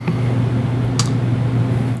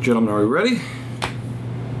Gentlemen, are we ready?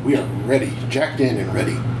 We are ready. Jacked in and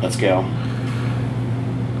ready. Let's go.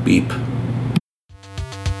 Beep.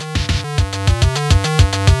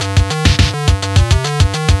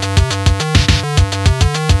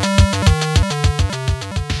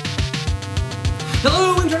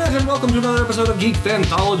 Hello, Internet, and welcome to another episode of Geek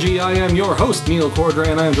Fanthology. I am your host, Neil Cordray,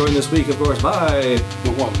 and I am joined this week, of course, by...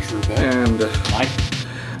 The one true Ben. And... Mike.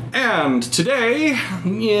 And today,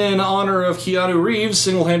 in honor of Keanu Reeves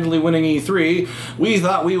single-handedly winning E3, we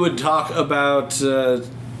thought we would talk about the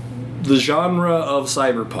genre of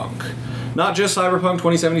cyberpunk. Not just Cyberpunk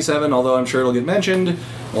 2077, although I'm sure it'll get mentioned,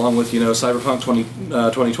 along with, Cyberpunk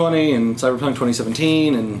 2020 and Cyberpunk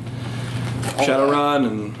 2017 and Shadowrun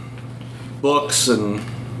and books and...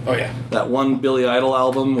 Oh, yeah. That one Billy Idol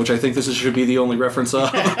album, which I think this should be the only reference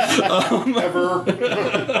of. Ever.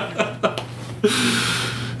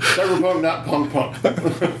 Cyberpunk, not punk.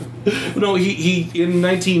 No, he in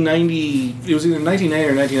 1990, it was either 1990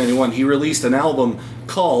 or 1991, he released an album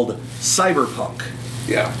called Cyberpunk.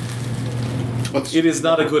 Yeah. It is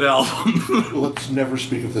not a good album. Let's never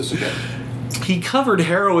speak of this again. He covered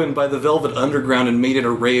Heroin by the Velvet Underground and made it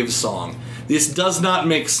a rave song. This does not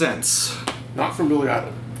make sense. Not from Billy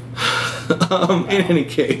Idol. In any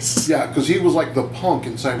case. Yeah, because he was like the punk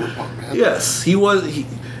in Cyberpunk, man. Yes, he was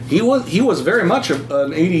very much an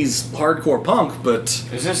 80s hardcore punk, but...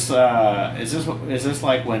 Is this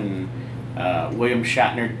like when William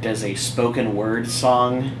Shatner does a spoken word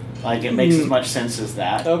song? Like, it makes as much sense as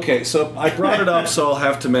that. Okay, so I brought it up, so I'll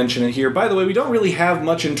have to mention it here. By the way, we don't really have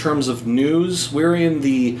much in terms of news. We're in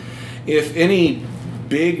the... If any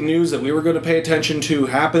big news that we were going to pay attention to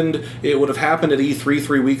happened, it would have happened at E3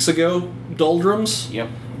 3 weeks ago, doldrums. Yep.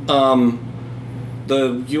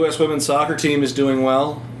 The U.S. women's soccer team is doing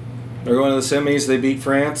well. They're going to the semis. They beat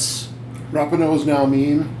France. Rapinoe is now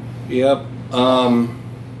mean. Yep. I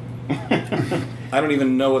don't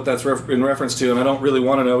even know what that's in reference to, and I don't really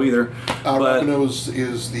want to know either. Rapinoe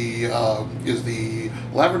is the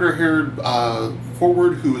lavender-haired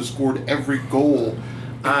forward who has scored every goal.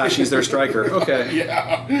 She's their striker. Okay.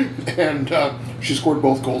 Yeah, and she scored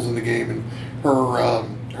both goals in the game, and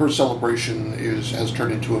her celebration has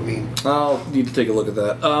turned into a meme. I'll need to take a look at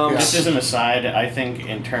that. Just as an aside, I think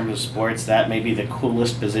in terms of sports, that may be the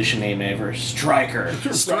coolest position name ever. Striker.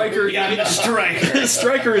 Striker. Yeah, the striker.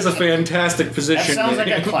 Striker is a fantastic That position. sounds like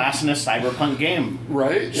a class in a cyberpunk game.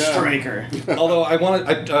 Right? Yeah. Striker. Although I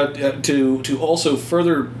wanted to also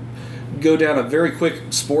further go down a very quick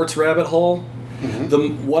sports rabbit hole.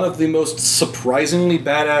 Mm-hmm. One of the most surprisingly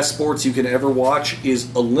badass sports you can ever watch is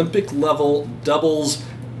Olympic level doubles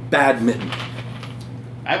badminton.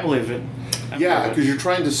 I believe it. Yeah, because you're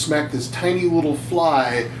trying to smack this tiny little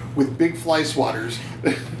fly with big fly swatters.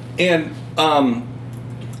 And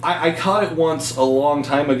I caught it once a long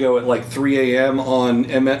time ago at like 3 a.m.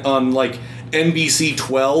 on like NBC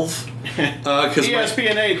 12.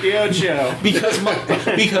 ESPN 8, the Odd Show.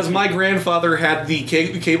 because my grandfather had the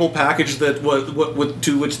cable package that was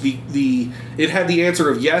to which it had the answer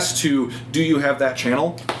of yes to do you have that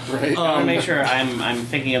channel? Right. I want to make sure I'm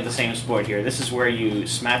thinking of the same sport here. This is where you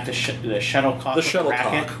smack the shuttlecock. The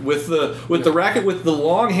shuttlecock with the racket with the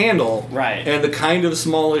long handle, right, and the kind of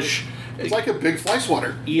smallish. It's like a big fly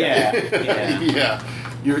swatter. Yeah. Yeah.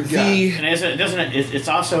 And it doesn't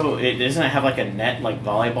it have like a net like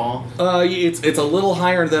volleyball? It's a little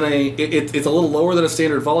higher than it's a little lower than a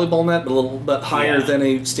standard volleyball net, but a little bit higher than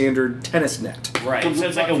a standard tennis net. Right. So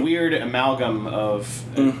it's like a weird amalgam of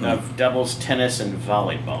doubles, tennis, and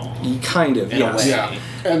volleyball. Kind of, yes. Yeah.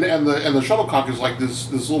 And the shuttlecock is like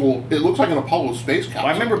this little. It looks like an Apollo space capsule.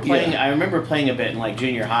 Well, I remember playing a bit in like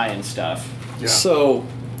junior high and stuff. Yeah. So.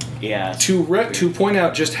 Yeah. To point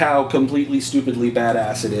out just how completely stupidly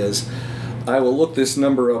badass it is, I will look this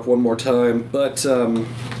number up one more time. But how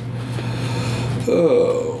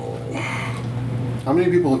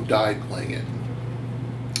many people have died playing it?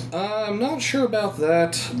 I'm not sure about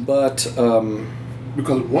that, but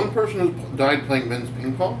because one person has died playing men's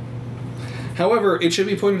ping pong. However, it should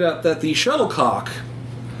be pointed out that the shuttlecock,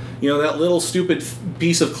 that little stupid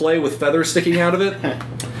piece of clay with feathers sticking out of it,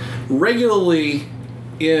 regularly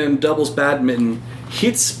in doubles badminton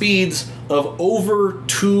hit speeds of over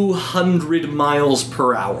 200 miles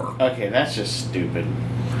per hour. Okay, that's just stupid.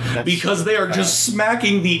 Because they are just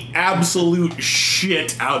smacking the absolute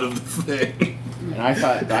shit out of the thing. And I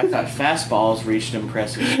thought fastballs reached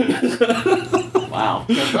impressive speeds. Wow.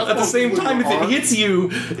 At the same time, if it hits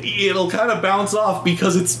you, it'll kind of bounce off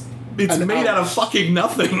because it's made out of fucking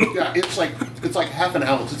nothing. Yeah, it's like half an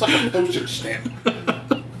ounce. It's like a postage stamp.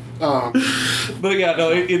 But yeah, no,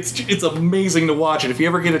 it's amazing to watch it. If you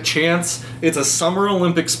ever get a chance, it's a Summer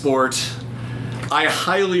Olympic sport. I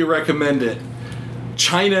highly recommend it.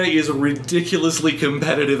 China is ridiculously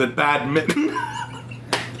competitive at badminton.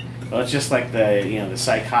 Well, it's just like the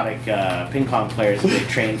psychotic ping pong players that they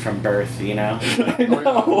train from birth, I know.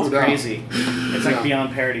 No doubt. Crazy. It's like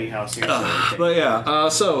beyond parody how seriously they take it. But yeah,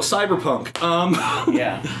 so Cyberpunk.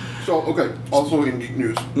 Yeah. So, okay, also in geek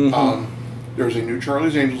news, there's a new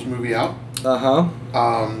Charlie's Angels movie out.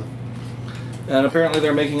 And apparently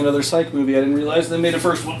they're making another Psych movie. I didn't realize they made a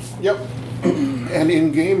first one. Yep. And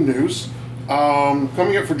in game news,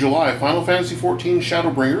 coming up for July, Final Fantasy XIV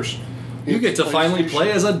Shadowbringers. You get to finally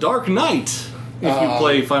play as a Dark Knight if you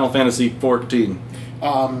play Final Fantasy XIV.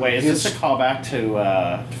 Wait, is this a callback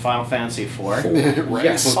to Final Fantasy IV? Right?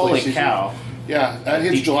 Yes. For Holy PlayStation. cow. Yeah, that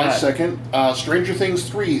hits Deep July cut. 2nd. Stranger Things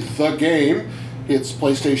 3, the game, hits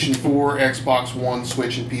PlayStation 4, Xbox One,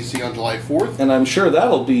 Switch, and PC on July 4th. And I'm sure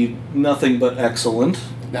that'll be nothing but excellent.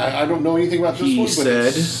 Now, I don't know anything about this He one, but said.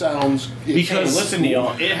 it sounds... Because- Hey, listen,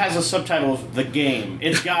 Neil, it has a subtitle of The Game.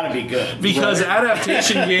 It's gotta be good. Because Right.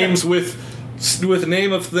 adaptation games with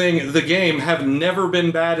name of thing, the game, have never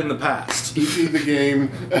been bad in the past. E.T. the game.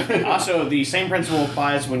 Also, the same principle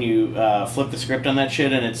applies when you flip the script on that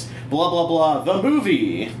shit and it's blah blah blah, the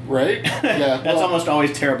movie. Right? Yeah. That's almost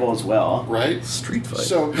always terrible as well. Right? Street Fighter.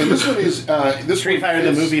 So, and this one is... this Street one Fighter, the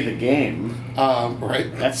is, movie, the game.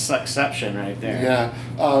 Right? That's Succession right there.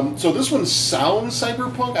 Yeah. So this one sounds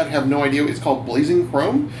cyberpunk. I have no idea. It's called Blazing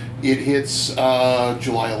Chrome. It hits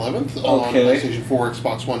July 11th on Okay. PlayStation 4,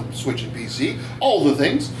 Xbox One, Switch, and PC. All the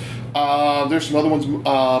things. There's some other ones.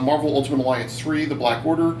 Marvel Ultimate Alliance 3, The Black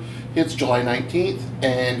Order, hits July 19th.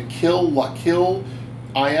 And Kill La Kill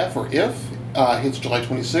IF, or IF, hits July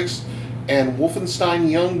 26th. And Wolfenstein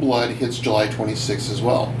Youngblood hits July 26th as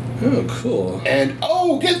well. Oh, cool. And,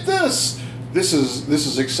 get this! This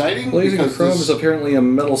is exciting. Blazing because Chrome this- is apparently a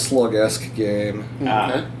Metal Slug-esque game.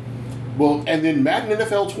 Okay. Well, and then Madden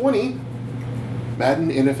NFL 20. Madden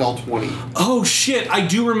NFL 20. Oh shit, I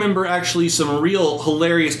do remember actually some real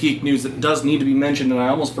hilarious geek news that does need to be mentioned, and I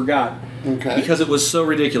almost forgot. Okay. Because it was so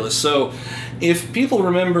ridiculous. So, if people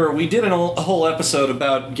remember, we did a whole episode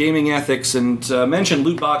about gaming ethics and mentioned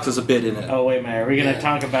loot boxes a bit in it. Oh wait a minute, are we gonna Yeah.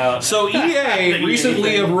 talk about? So The EA EA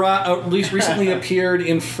recently, thing? recently appeared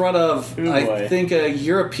in front of, Ooh, I boy. think, a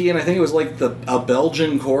European, I think it was like a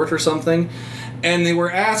Belgian court or something, and they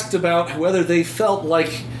were asked about whether they felt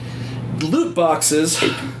like loot boxes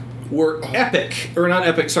were epic, or not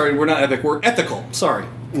epic, sorry, were not epic, were ethical, sorry.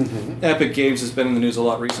 Epic Games has been in the news a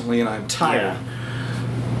lot recently, and I'm tired.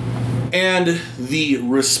 And the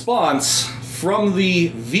response from the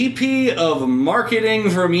VP of Marketing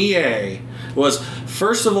from EA was,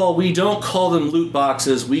 first of all, we don't call them loot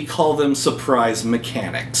boxes, we call them surprise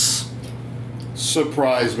mechanics.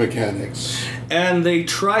 Surprise mechanics. And they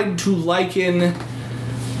tried to liken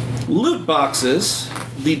loot boxes,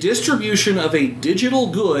 the distribution of a digital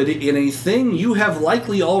good in a thing you have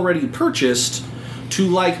likely already purchased, to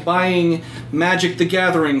like buying Magic the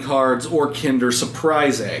Gathering cards or Kinder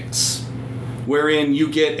Surprise eggs, wherein you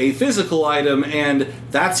get a physical item and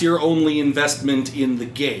that's your only investment in the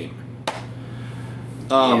game.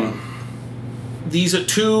 These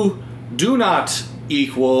two do not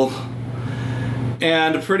equal,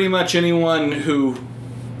 and pretty much anyone who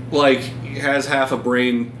has half a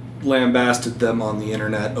brain lambasted them on the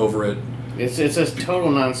internet over it. It's a total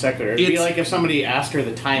non sequitur. It'd be It's- like if somebody asked her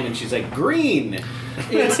the time and she's like, green!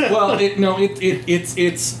 It's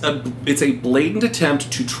a blatant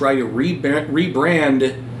attempt to try to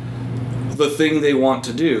rebrand the thing they want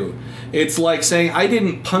to do. It's like saying, I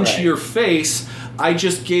didn't punch Right. your face, I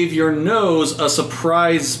just gave your nose a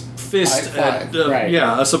surprise fist. High five. Right.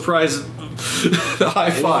 Yeah, a surprise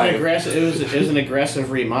high five. It was an aggressive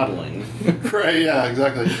remodeling. Right, yeah,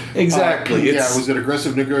 exactly. Exactly, Yeah, it's- it was it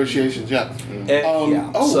aggressive negotiations, yeah.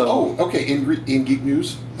 Yeah, so- Okay, in Geek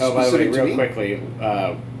News, Oh, by the way, specific to real me, quickly,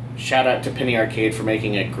 shout out to Penny Arcade for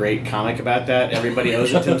making a great comic about that. Everybody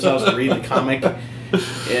owes it to themselves to read the comic.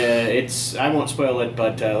 It's I won't spoil it,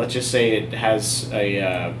 but let's just say it has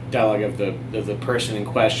a dialogue of the person in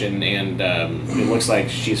question, and it looks like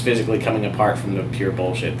she's physically coming apart from the pure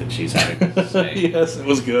bullshit that she's having to say. Yes, it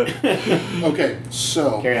was good. Okay,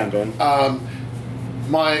 so Carry on, Ben.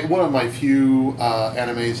 one of my few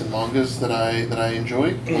animes and mangas that I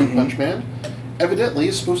enjoy, One Punch Man, evidently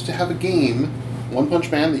is supposed to have a game. One Punch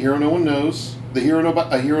Man, the hero no one knows, a hero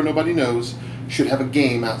nobody knows, should have a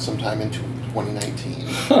game out sometime in 2019.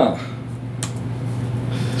 Huh.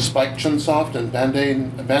 Spike Chunsoft and Bandai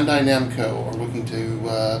Namco are looking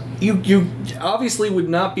to. You obviously would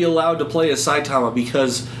not be allowed to play as Saitama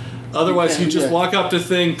because Otherwise, you just yeah. walk up to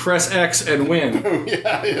thing, press X, and win.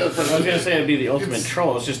 yeah. I was gonna say it'd be the ultimate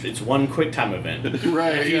troll. It's one quick time event.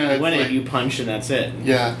 Right. If you win it, you punch and that's it.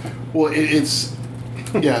 Yeah. Well, it's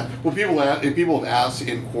yeah. Well, people have asked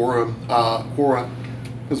in Quora,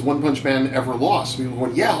 has One Punch Man ever lost? People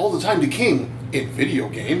going, yeah, all the time to King in video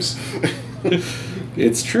games.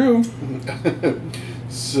 It's true.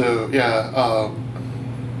 So yeah.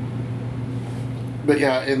 But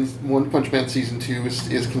yeah, and One Punch Man season 2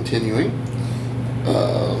 is continuing.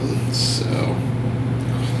 So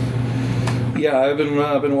Yeah, I've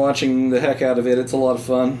been watching the heck out of it. It's a lot of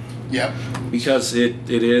fun yeah, because it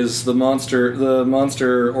is the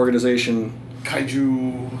monster organization.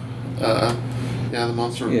 Kaiju. The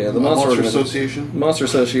monster. Yeah, the Monster Association. Monster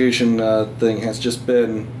Association thing has just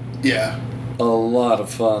been Yeah. a lot of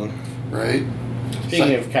fun. Right.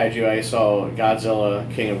 Speaking of kaiju, I saw Godzilla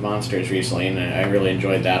King of Monsters recently, and I really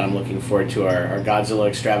enjoyed that. I'm looking forward to our Godzilla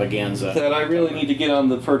extravaganza. That I really need to get on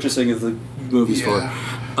the purchasing of the movies Yeah.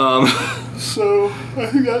 for. So I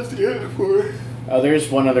think that's it for. There's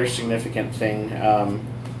one other significant thing.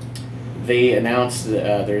 They announced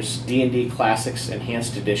there's D&D Classics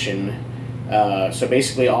Enhanced Edition. So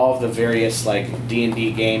basically, all of the various like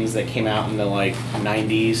D&D games that came out in the like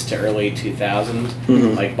 90s to early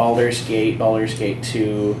 2000s, like Baldur's Gate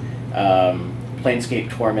 2, Planescape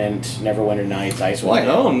Torment, Neverwinter Nights, Icewind Well, I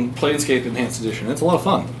Dale. own Planescape Enhanced Edition. It's a lot of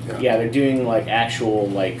fun. Yeah, they're doing like actual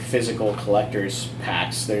like physical collector's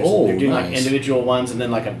packs. They're doing like nice. individual ones and then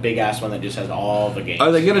like a big ass one that just has all the games.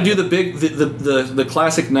 Are they going to do the big, the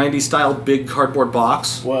classic 90s style big cardboard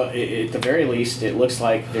box? Well, at the very least, it looks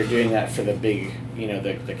like they're doing that for the big,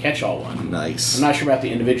 the catch-all one. Nice. I'm not sure about the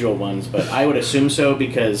individual ones, but I would assume so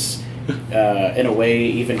because, in a way,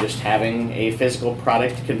 even just having a physical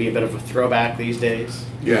product can be a bit of a throwback these days.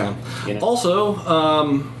 Yeah. You know?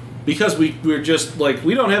 Also, because we're just like,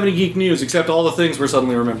 we don't have any geek news except all the things we're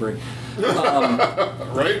suddenly remembering.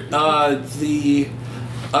 Right. The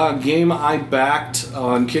game I backed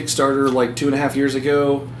on Kickstarter like 2.5 years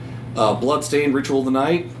ago, Bloodstained Ritual of the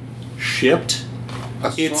Night, shipped.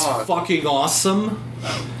 It's fucking awesome.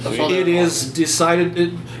 It is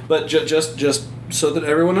decided, but just so that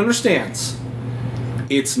everyone understands,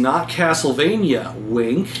 it's not Castlevania.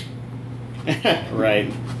 Wink.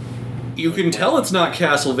 Right. You can tell it's not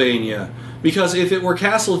Castlevania because if it were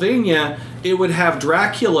Castlevania, it would have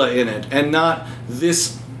Dracula in it and not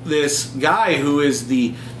this guy who is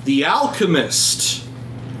the alchemist.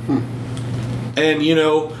 And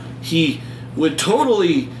he would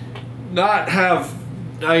totally not have.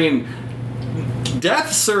 I mean,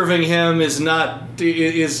 death serving him is not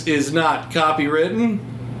copywritten.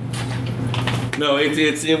 No,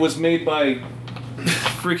 it was made by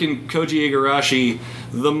freaking Koji Igarashi,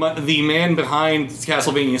 the man behind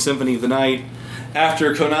Castlevania Symphony of the Night.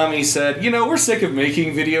 After Konami said, we're sick of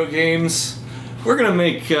making video games, we're gonna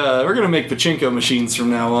make pachinko machines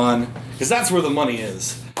from now on because that's where the money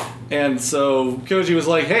is. And so Koji was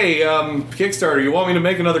like, "Hey, Kickstarter, you want me to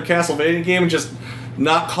make another Castlevania game and just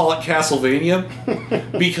not call it Castlevania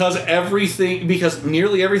because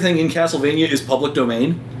nearly everything in Castlevania is public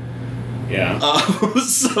domain." Yeah.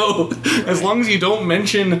 So as long as you don't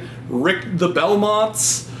mention Rick the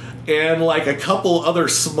Belmonts and like a couple other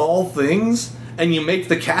small things, and you make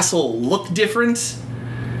the castle look different,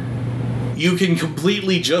 you can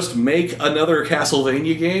completely just make another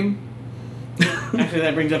Castlevania game. Actually,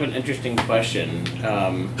 that brings up an interesting question.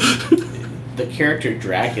 The character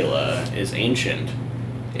Dracula is ancient.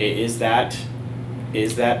 Is that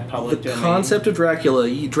public domain? The concept of Dracula,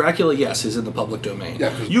 yes, is in the public domain. Yeah,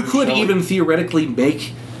 'cause you Bruce could Shelley- even theoretically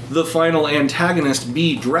make the final antagonist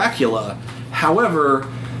be Dracula. However,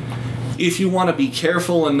 if you want to be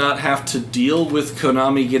careful and not have to deal with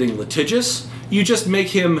Konami getting litigious, you just make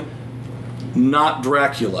him not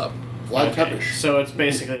Dracula. Vlad Okay, Tepes. so it's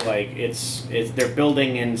basically like it's they're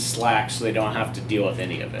building in Slack so they don't have to deal with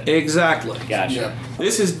any of it. Exactly. Gotcha. Yeah.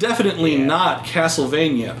 This is definitely Yeah. not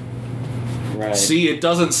Castlevania. Right. See, it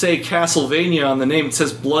doesn't say Castlevania on the name. It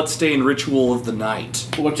says Bloodstained Ritual of the Night.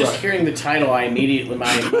 Well, just Right. hearing the title, my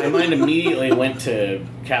mind immediately went to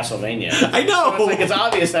Castlevania. I know! So it's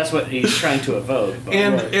obvious that's what he's trying to evoke. But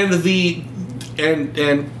And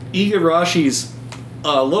Igarashi's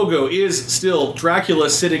logo is still Dracula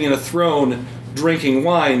sitting in a throne drinking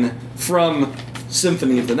wine from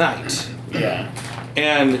Symphony of the Night. yeah.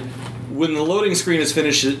 And when the loading screen is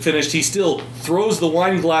finished, he still throws the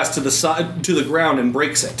wine glass to the ground and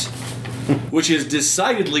breaks it, which is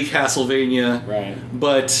decidedly Castlevania, Right.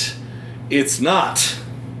 but it's not.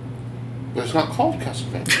 But it's not called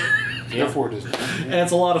Castlevania. Therefore, it is not. And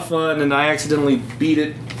it's a lot of fun, and I accidentally beat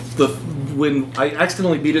it when I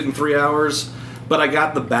accidentally beat it in 3 hours, but I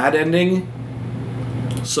got the bad ending.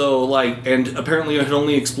 So like, and apparently I had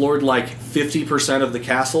only explored like 50% of the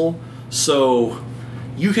castle. So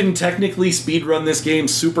you can technically speedrun this game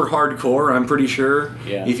super hardcore, I'm pretty sure.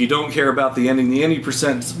 Yeah. If you don't care about the ending, the any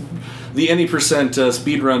percent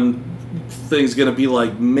speedrun thing's gonna be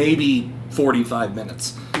like maybe 45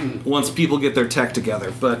 minutes once people get their tech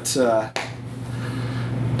together. But so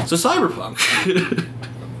Cyberpunk.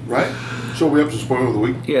 Right? So we have to spoiler of the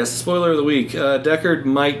week? Yes, spoiler of the week. Deckard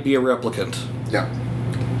might be a replicant. Yeah.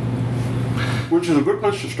 Which is a good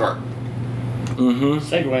place to start.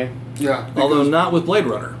 Segue. Yeah. Although because- not with Blade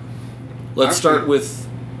Runner. Let's Actually-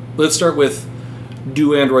 start with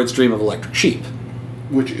Do Androids Dream of Electric Sheep?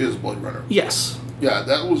 which is Blade Runner. Yes. Yeah,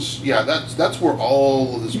 that's where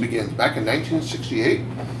all of this begins. Back in 1968,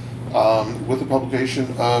 with the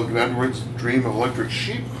publication of Do Androids Dream of Electric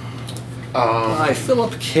Sheep. By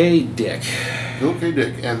Philip K. Dick. Bill K.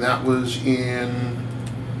 Dick, and that was in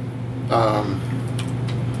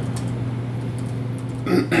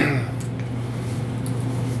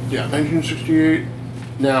yeah, 1968.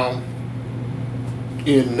 Now,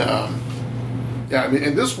 in yeah, I mean,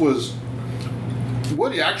 and this was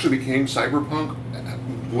what actually became cyberpunk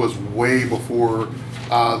was way before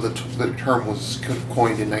the term was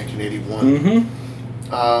coined in 1981.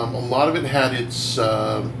 A lot of it had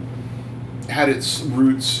its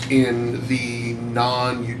roots in the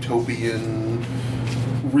non-utopian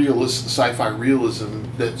realist sci-fi realism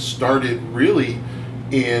that started really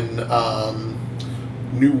in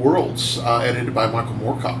New Worlds, edited by Michael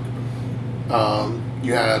Moorcock.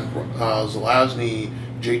 You had Zelazny,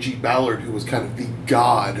 J.G. Ballard, who was kind of the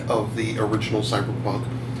god of the original cyberpunk,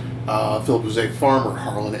 Philip Jose Farmer,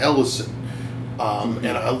 Harlan Ellison, and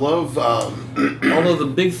I love. Although the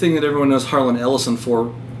big thing that everyone knows Harlan Ellison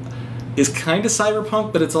for is kind of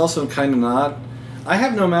cyberpunk, but it's also kind of not. I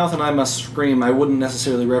Have No Mouth and I Must Scream I wouldn't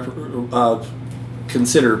necessarily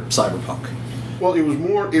consider cyberpunk. Well, it was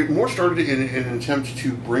more. It more started in an attempt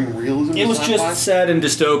to bring realism. It to was sci-fi. just sad and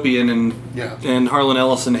dystopian, and Yeah. and Harlan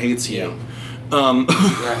Ellison hates you. Yeah,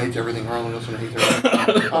 I hate everything Harlan Ellison hates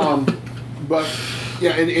everything. But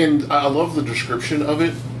yeah, and I love the description of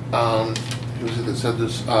it. Who was it that said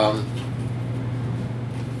this?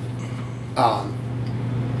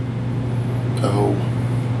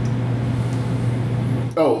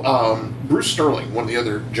 Bruce Sterling, one of the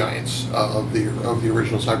other giants of the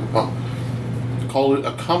original cyberpunk, called it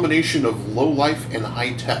a combination of low life and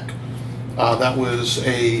high tech. That was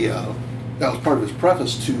part of his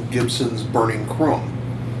preface to Gibson's Burning Chrome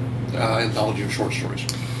anthology of short stories.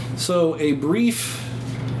 So, a brief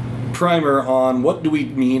primer on what do we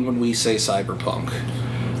mean when we say cyberpunk.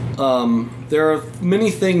 There are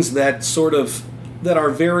many things that that are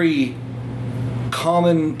very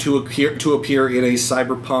common to appear in a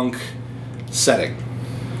cyberpunk setting.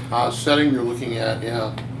 Setting you're looking at,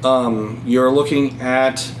 yeah. You're looking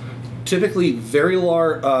at typically very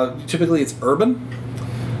large. Typically, it's urban.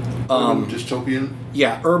 Urban dystopian.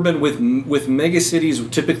 Yeah, urban with megacities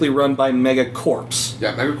typically run by megacorps.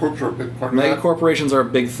 Yeah, megacorps are a big part of that. Megacorporations are a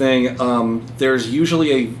big thing. There's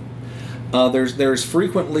usually there's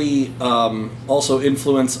frequently also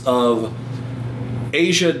influence of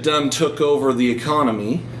Asia done took over the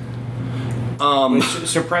economy. Which,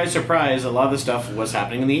 surprise, surprise, a lot of the stuff was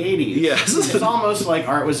happening in the 80s. Yes. It's almost like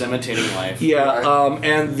art was imitating life. Yeah,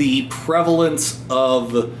 and the prevalence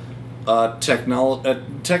of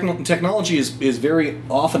technology is very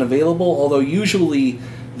often available, although usually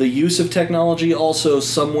the use of technology also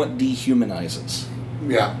somewhat dehumanizes.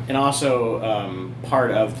 Yeah. And also,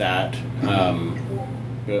 part of that,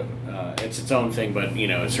 it's its own thing, but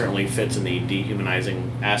it certainly fits in the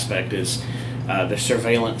dehumanizing aspect, is the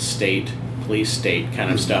surveillance state, police state kind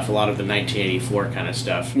of stuff, a lot of the 1984 kind of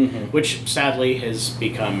stuff, which sadly has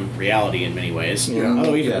become reality in many ways. Yeah.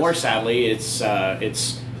 Although even Yes. more sadly, it's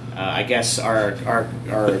I guess our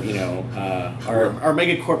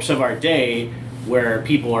megacorps of our day, where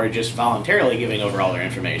people are just voluntarily giving over all their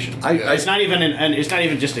information. It's not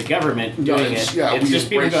even just a government doing it. Yeah, it's we just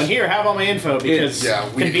people embrace- going, here, have all my info because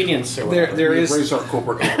convenience or whatever. There We is embrace our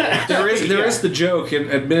corporate. there is the joke, and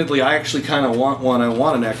admittedly, I actually kind of want one. I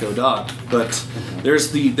want an Echo Dot, but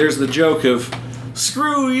there's the joke of,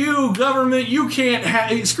 screw you, government! You can't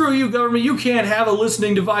have a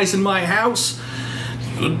listening device in my house.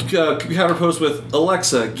 Counterposed with,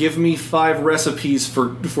 Alexa, give me 5 recipes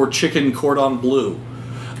for chicken cordon bleu.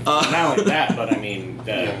 Not only that, but I mean,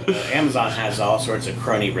 Amazon has all sorts of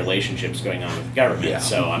crony relationships going on with the government. Yeah.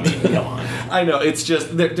 So I mean, come on. I know, it's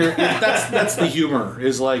just that's the humor.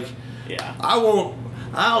 Is like, Yeah. I won't.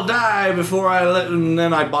 I'll die before and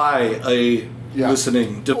then I buy a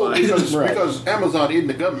listening Well, device. because Amazon isn't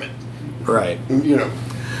the government, Right. you know.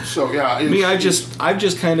 So yeah, I've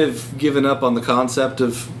just kind of given up on the concept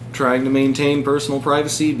of trying to maintain personal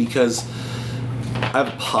privacy because I have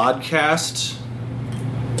a podcast.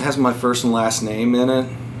 It has my first and last name in it.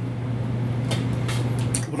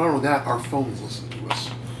 But not only that, our phones listen to us.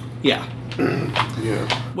 Yeah. Yeah.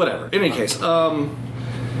 Whatever. In any case,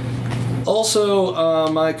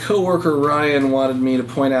 also, my coworker Ryan wanted me to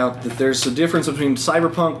point out that there's a difference between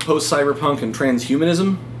cyberpunk, post-cyberpunk, and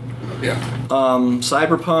transhumanism. Yeah.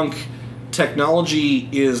 Cyberpunk technology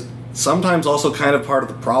is sometimes also kind of part of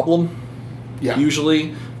the problem. Yeah.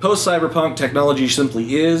 Usually, post-cyberpunk technology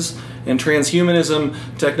simply is, and transhumanism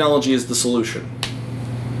technology is the solution.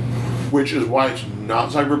 Which is why it's not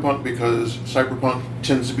cyberpunk, because cyberpunk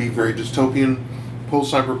tends to be very dystopian.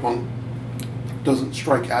 Post-cyberpunk doesn't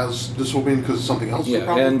strike as dystopian because something else is the Yeah,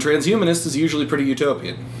 problem. and transhumanist is usually pretty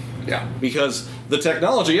utopian. Yeah. Because the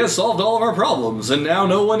technology has solved all of our problems, and now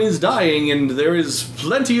no one is dying, and there is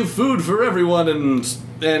plenty of food for everyone,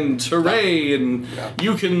 and hooray, and Yeah.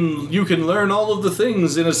 you can learn all of the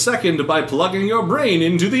things in a second by plugging your brain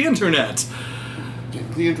into the internet.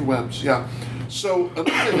 The interwebs, yeah. So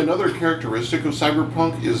another characteristic of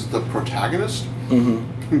cyberpunk is the protagonist, who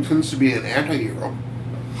tends to be an anti-hero,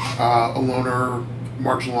 a loner,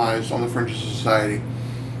 marginalized on the fringes of society,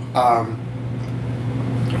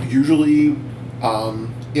 usually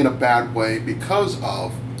in a bad way because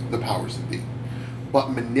of the powers that be, but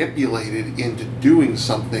manipulated into doing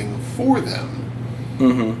something for them.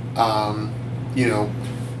 You know,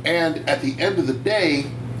 and at the end of the day,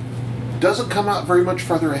 doesn't come out very much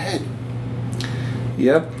further ahead.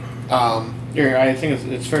 Yep. I think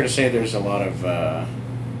it's fair to say there's a lot of,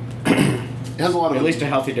 It has a lot of at least a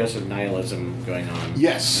healthy dose of nihilism going on.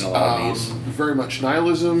 yes, in a lot of these. very much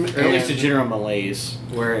nihilism, Or at least a general malaise,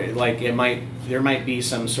 where like there might be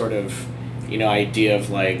some sort of, idea of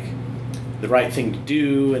like the right thing to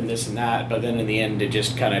do and this and that, but then in the end it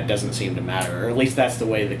just kind of doesn't seem to matter, or at least that's the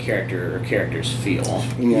way the character or characters feel.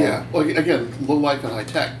 yeah. Like again, low life and high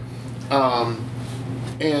tech,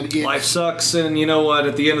 and it, Life sucks, and you know what?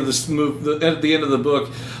 At the end of at the end of the book,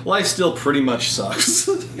 life still pretty much sucks.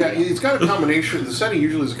 yeah, it's got a combination. The setting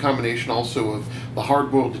usually is a combination also of the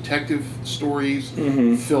hard-boiled detective stories,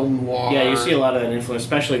 film noir. Yeah, you see a lot of that influence,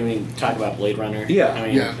 especially when you talk about Blade Runner. Yeah. I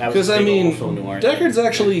mean, Yeah. that was Because a I big mean, old film noir Deckard's thing.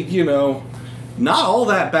 actually not all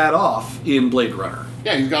that bad off in Blade Runner.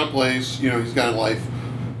 Yeah, he's got a place. He's got a life,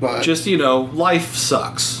 but Just life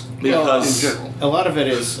sucks because in general, A lot of it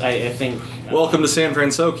is, I think. welcome to San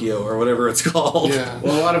Francisco or whatever it's called. yeah.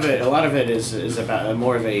 Well, a lot of it is about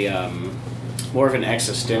more of an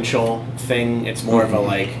existential thing. It's more of a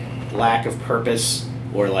like lack of purpose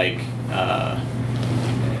or like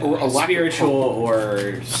Or a lack of spiritual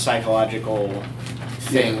purpose. or psychological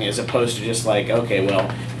thing, Yeah. as opposed to just like, okay, well,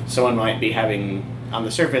 someone might be having, on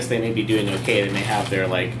the surface they may be doing okay. They may have their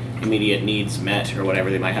like immediate needs met or whatever.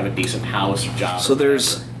 They might have a decent house or job. So or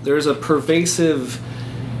whatever. there's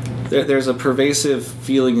a pervasive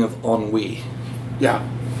feeling of ennui. Yeah.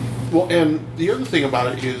 Well, and the other thing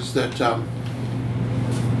about it is that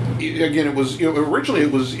again, it was originally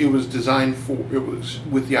it was designed for it was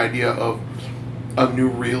with the idea of a new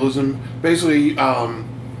realism, basically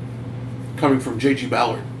coming from J.G.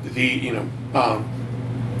 Ballard,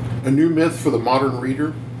 a new myth for the modern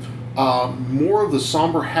reader, more of the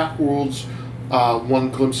somber half worlds one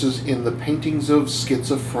glimpses in the paintings of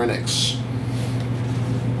schizophrenics.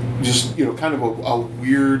 Just kind of a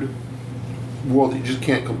weird world that you just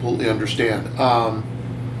can't completely understand.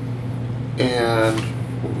 And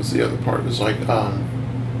what was the other part? It was like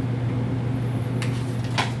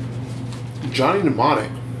Johnny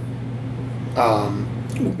Mnemonic.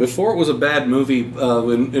 Before it was a bad movie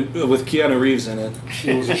with Keanu Reeves in it.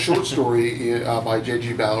 It was a short story by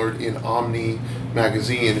J.G. Ballard in Omni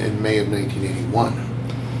magazine in May of 1981.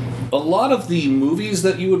 A lot of the movies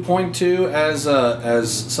that you would point to as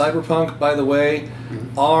cyberpunk, by the way,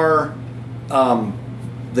 are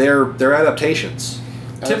they're adaptations,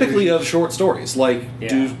 typically of short stories, like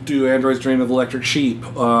Do Androids Dream of Electric Sheep,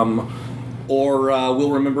 or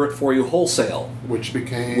We'll Remember It For You Wholesale, Which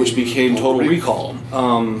became Total Recall,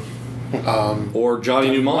 or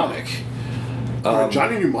Johnny Mnemonic.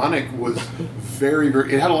 Johnny Mnemonic was very,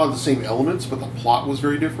 very. It had a lot of the same elements, but the plot was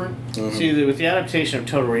very different. See, with the adaptation of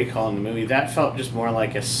Total Recall in the movie, that felt just more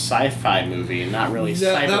like a sci-fi movie and not really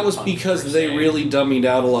cyberpunk. That was because they really dummied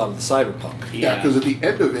out a lot of the cyberpunk. Yeah, because at the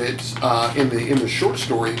end of it, in the short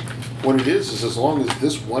story, what it is as long as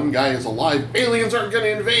this one guy is alive, aliens aren't going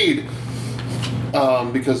to invade.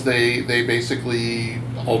 because they basically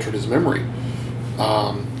altered his memory,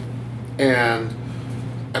 and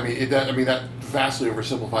that vastly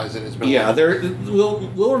oversimplifies it. It's been Yeah,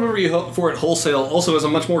 we'll remember you for it wholesale. Also, has a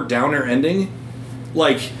much more downer ending.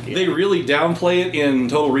 Like they really downplay it in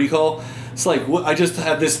Total Recall. It's like I just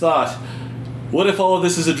had this thought. What if all of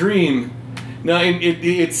this is a dream? No,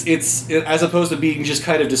 it's as opposed to being just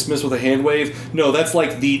kind of dismissed with a hand wave. No, that's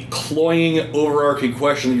like the cloying, overarching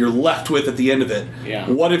question that you're left with at the end of it. Yeah.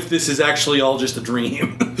 What if this is actually all just a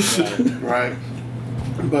dream? Right.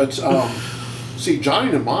 But see,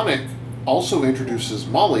 Johnny Mnemonic also introduces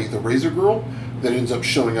Molly, the Razor Girl, that ends up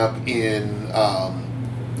showing up in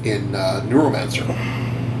Neuromancer.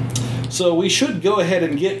 So we should go ahead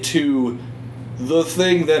and get to the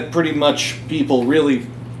thing that pretty much people really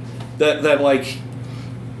that like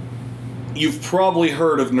you've probably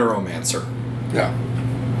heard of Neuromancer. Yeah.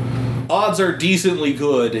 Odds are decently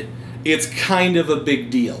good. It's kind of a big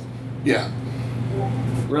deal. Yeah.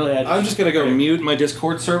 Really, I'm just gonna go mute my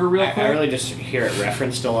Discord server real quick. I really just hear it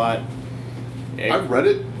referenced a lot. I've read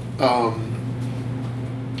it, but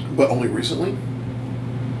only recently.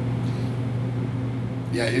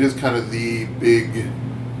 Yeah, it is kind of the big.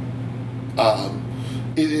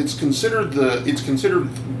 It's considered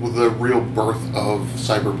the real birth of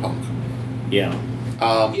cyberpunk. Yeah.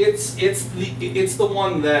 It's the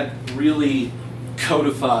one that really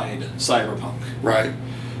codified cyberpunk. Right.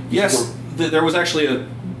 Yes, there was actually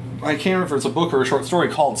I can't remember if it's a book or a short story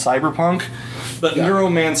called Cyberpunk, but Yeah.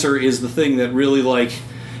 Neuromancer is the thing that really like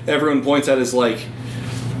everyone points at as like,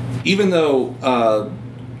 even though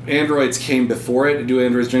androids came before it, Do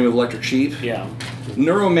Androids Dream of Electric Sheep? Yeah.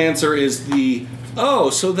 Neuromancer is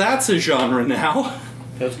so that's a genre now.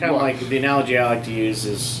 So it's kind of like the analogy I like to use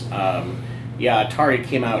is, Atari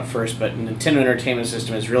came out first, but Nintendo Entertainment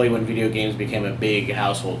System is really when video games became a big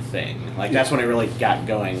household thing. Like that's when it really got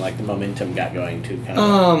going. Like the momentum got going to kind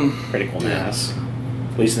of critical mass,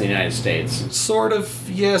 at least in the United States. Sort of,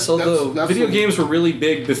 yes. Although That's video the- games were really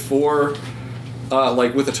big before,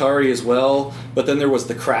 like with Atari as well. But then there was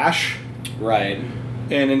the crash. Right.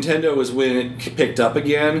 And Nintendo was when it picked up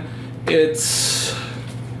again. It's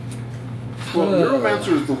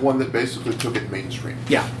Neuromancer is the one that basically took it mainstream.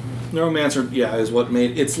 yeah, Neuromancer is what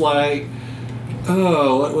made it's like.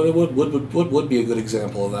 Oh, what would be a good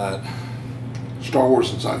example of that? Star Wars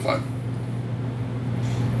and sci-fi.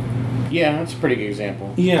 Yeah, that's a pretty good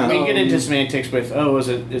example. Yeah, We can get into semantics with,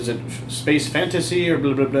 is it space fantasy or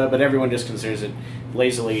blah blah blah, but everyone just considers it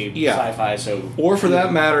lazily sci-fi. So, or for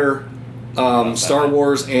that matter, Star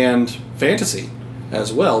Wars and fantasy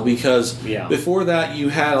as well, because before that you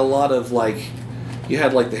had a lot of you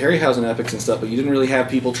had the Harryhausen epics and stuff, but you didn't really have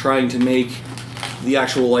people trying to make the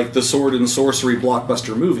actual the sword and sorcery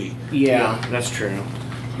blockbuster movie. Yeah, that's true.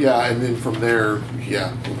 Yeah, and then from there,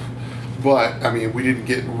 yeah. But, I mean, we didn't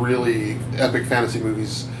get really epic fantasy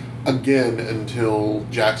movies again until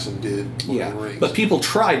Jackson did Lord of the Rings. But people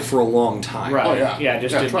tried for a long time. Right. Oh, yeah. Yeah,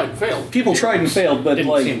 just tried and failed. People tried and failed, but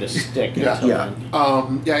didn't seem to stick. Yeah. until Yeah.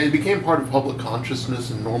 then. It became part of public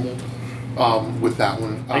consciousness and normal with that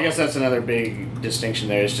one. I guess that's another big distinction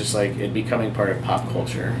there, is just it becoming part of pop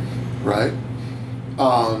culture. Right?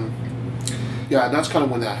 That's kind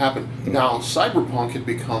of when that happened. Now, Cyberpunk had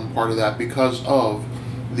become part of that because of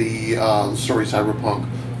the story Cyberpunk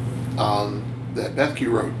that Bethke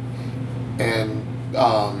wrote. And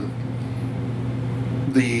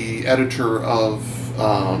the editor of,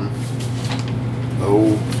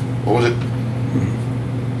 what was it?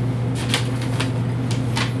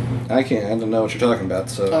 I don't know what you're talking about.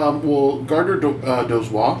 So Gardner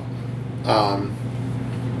Dozois.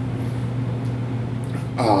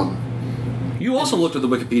 you also looked at the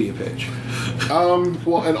Wikipedia page.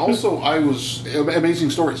 And also I was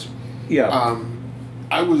Amazing Stories. Yeah.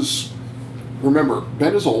 Remember,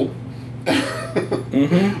 Ben is old.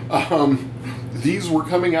 Mm-hmm. These were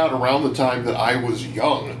coming out around the time that I was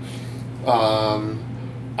young.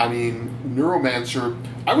 Neuromancer.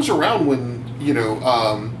 I was around when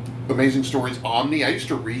Amazing Stories, Omni. I used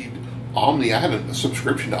to read Omni. I had a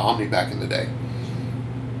subscription to Omni back in the day.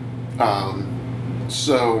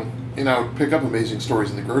 And I would pick up Amazing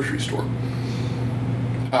Stories in the grocery store.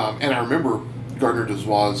 And I remember Gardner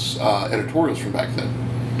Dozois' editorials from back then.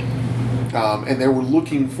 And they were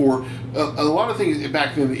looking for a lot of things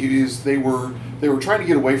back then. Is they were trying to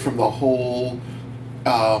get away from the whole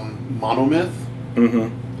monomyth,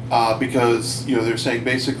 because they're saying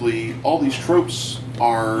basically all these tropes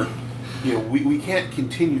are, we can't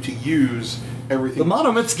continue to use everything. The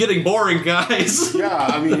monomyth's getting boring, guys.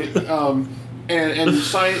 And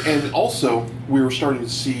science, and also we were starting to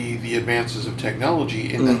see the advances of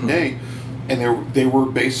technology in that day, and they were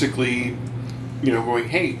basically, going,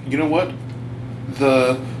 hey, you know what,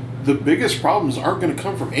 the biggest problems aren't going to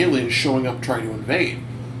come from aliens showing up trying to invade.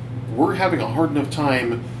 We're having a hard enough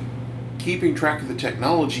time keeping track of the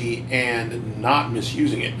technology and not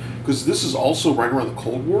misusing it, because this is also right around the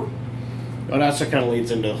Cold War. Well, that also kind of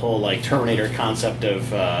leads into the whole like Terminator concept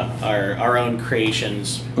of our own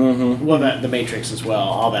creations. Mm-hmm. Well, the Matrix as well,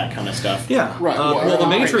 all that kind of stuff. Yeah. Right. Well, the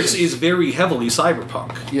Matrix Matrix. is very heavily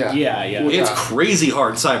cyberpunk. Yeah. Yeah. Well, It's yeah. crazy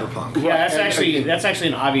hard cyberpunk. Yeah, that's And- actually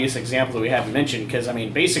an obvious example that we haven't mentioned, because I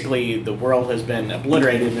mean, basically the world has been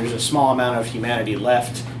obliterated, and there's a small amount of humanity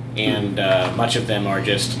left, and much of them are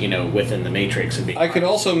just within the Matrix. And being I could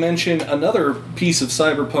also mention another piece of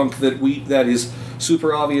cyberpunk that is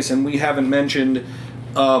super obvious and we haven't mentioned,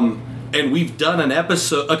 and we've done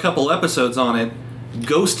a couple episodes on it.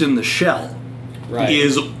 Ghost in the Shell right.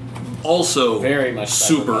 is also Very much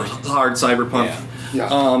super cyberpunk. hard cyberpunk.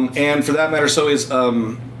 Yeah. And for that matter, so is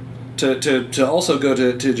to also go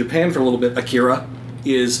to Japan for a little bit. Akira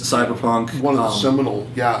is cyberpunk. One of the seminal,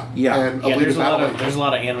 yeah. And Yeah, Alita there's Battle a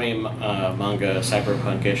lot of anime manga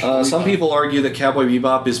cyberpunkish. Some people argue that Cowboy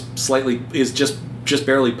Bebop is just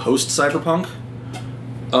barely post cyberpunk.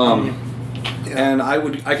 And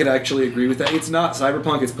I could actually agree with that. It's not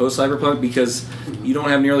cyberpunk; it's post cyberpunk, because you don't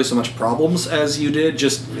have nearly so much problems as you did.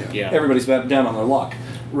 Just Yeah. everybody's down on their luck.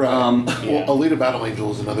 Right. Yeah. Well, Alita Battle Angel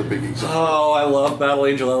is another big example. Oh, I love Battle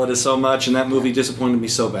Angel Alita so much, and that movie disappointed me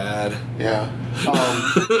so bad. Yeah.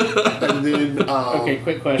 And then. Okay,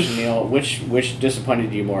 quick question, Neil. Which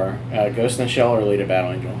disappointed you more, Ghost in the Shell or Alita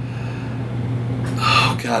Battle Angel?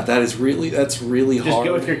 Oh God, that's really Just hard.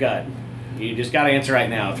 go with your gut. You just got to answer right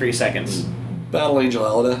now. 3 seconds. Battle Angel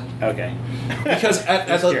Alita. Okay. Because at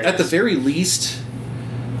Just the curious. very least,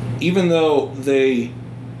 even though they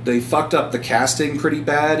fucked up the casting pretty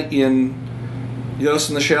bad in Ghost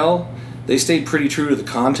in the Shell, they stayed pretty true to the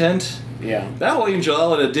content. Yeah. Battle Angel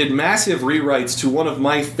Alita did massive rewrites to one of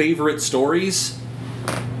my favorite stories,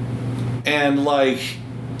 and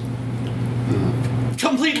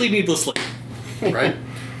completely needlessly. Right?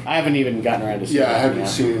 I haven't even gotten around to seeing Yeah, I that haven't yet.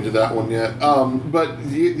 seen into that one yet. But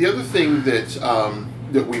the other thing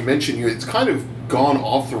that we mentioned here, it's kind of gone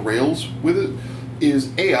off the rails with it, is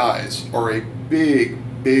AIs are a big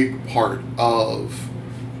part of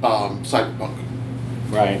cyberpunk.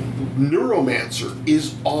 Right. Neuromancer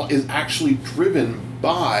is actually driven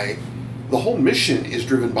by, the whole mission is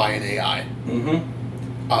driven by an AI.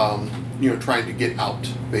 Mm-hmm. Trying to get out,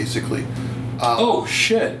 basically. Oh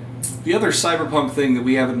shit! The other cyberpunk thing that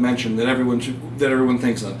we haven't mentioned that everyone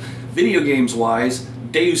thinks of, video games wise,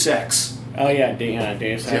 Deus Ex. Oh yeah, Deus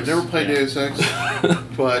Ex. See, I've never played Yeah. Deus Ex,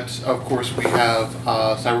 but of course we have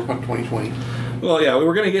Cyberpunk 2020, Well, yeah, we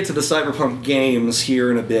were going to get to the cyberpunk games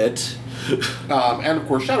here in a bit. and of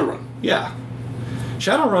course Shadowrun. Yeah,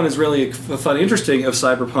 Shadowrun is really interesting of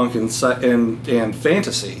cyberpunk and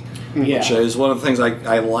fantasy, Yeah. which is one of the things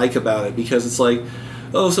I like about it, because it's like,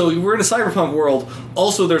 oh, so we're in a cyberpunk world.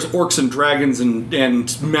 Also, there's orcs and dragons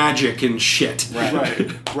and magic and shit.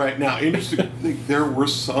 Right now, interesting. There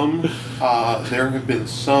have been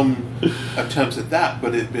some attempts at that,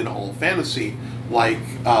 but it's been all fantasy, like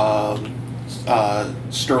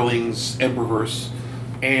Sterling's Emberverse,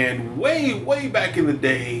 and way back in the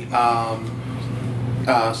day,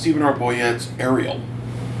 Stephen R. Boyette's Ariel.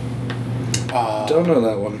 Don't know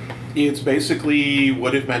that one. It's basically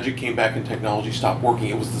what if magic came back and technology stopped working.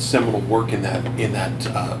 It was the seminal work in that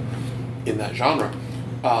genre.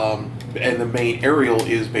 And the main Ariel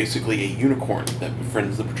is basically a unicorn that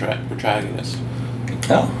befriends the protagonist.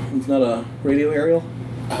 Oh, it's not a radio aerial?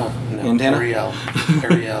 No, Antenna? Ariel.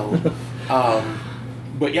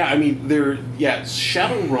 But yeah, I mean,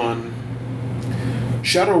 Shadowrun.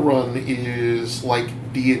 Shadowrun is like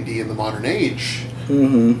D&D in the modern age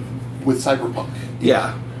Mm-hmm. with cyberpunk.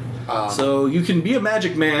 Yeah. So you can be a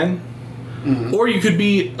magic man, or you could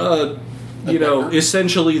be, Becker.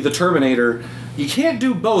 essentially the Terminator. You can't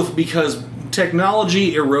do both because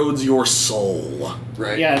technology erodes your soul.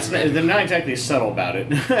 Right. Yeah, they're not exactly subtle about it.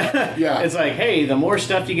 Yeah. It's like, hey, the more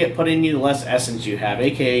stuff you get put in you, the less essence you have,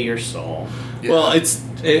 aka your soul. Yeah. Well, it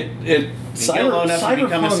You get low enough to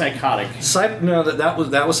become a cyberpunk. psychotic. No, that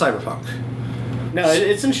was cyberpunk. No,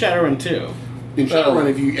 it's in Shadowrun too. In Shadowrun,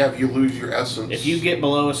 if you lose your essence, If you get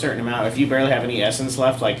below a certain amount, if you barely have any essence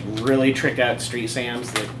left, like really trick out street Sams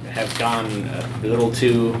that have gone a little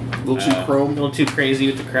too chrome? a little too crazy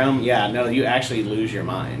with the chrome, yeah, no, you actually lose your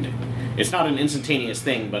mind. It's not an instantaneous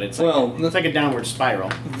thing, but it's like it's like a downward spiral.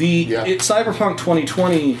 Cyberpunk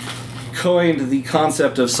 2020 coined the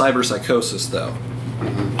concept of cyberpsychosis, though.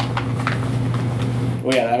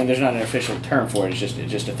 Well, yeah, I mean, there's not an official term for it. It's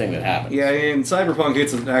just a thing that happens. Yeah, in Cyberpunk,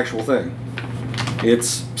 it's an actual thing.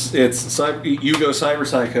 It's you go cyber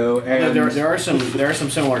psycho, and There are some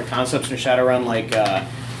similar concepts in Shadowrun, like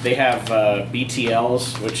they have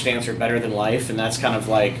BTLs, which stands for Better Than Life, and that's kind of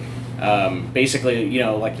like basically, you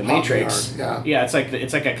know, like the Matrix. Yeah. It's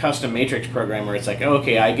like a custom Matrix program where it's like, oh,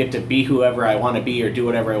 okay, I get to be whoever I want to be or do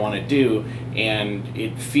whatever I want to do, and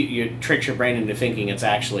it tricks your brain into thinking it's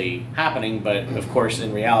actually happening, but of course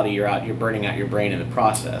in reality you're burning out your brain in the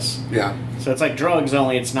process. Yeah. So it's like drugs,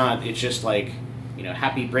 only it's not. It's just like, you know,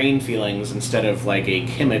 happy brain feelings instead of like a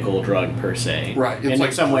chemical drug per se. Right. It's And like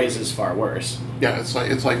in some ways it's far worse. Yeah, it's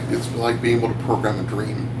like being able to program a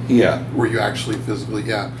dream. yeah, Where you actually physically,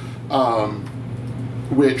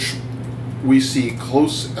 which we see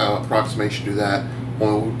close approximation to that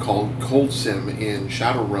on what we call cold sim in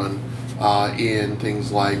Shadowrun, in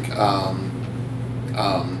things like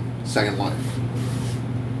Second Life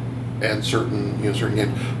and certain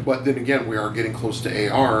games. But then again, we are getting close to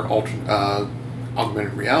AR,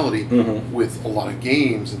 augmented reality, with a lot of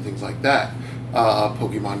games and things like that.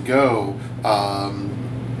 Pokemon Go,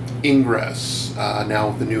 Ingress, now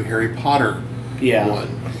with the new Harry Potter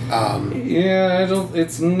one. I don't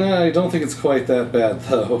think it's quite that bad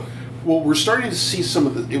though. Well, we're starting to see some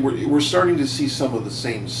of the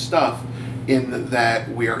same stuff in that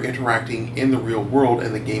we are interacting in the real world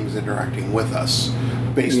and the game is interacting with us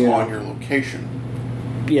based on your location.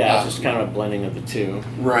 Yeah, it's just kind of a blending of the two.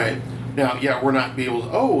 Right. Now, we're not be able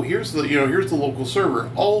to, here's the local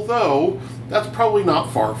server, although that's probably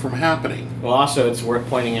not far from happening. Well, also it's worth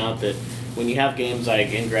pointing out that when you have games like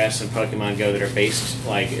Ingress and Pokemon Go that are based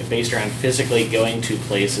around physically going to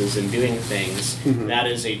places and doing things, that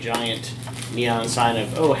is a giant neon sign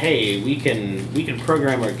of, oh, hey, we can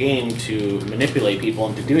program our game to manipulate people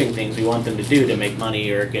into doing things we want them to do to make money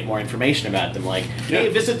or get more information about them. Like, hey,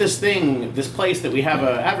 visit this place that we have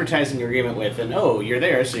a advertising agreement with, and oh, you're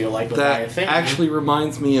there, so you'll likely buy a thing. That actually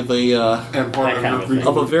reminds me of a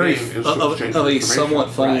somewhat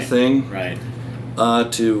funny thing. Right.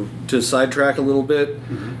 To sidetrack a little bit.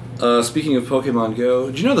 Speaking of Pokemon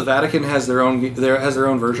Go, do you know the Vatican has their own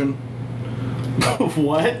version?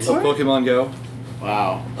 What? Of Pokemon Go.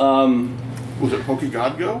 Wow. Was it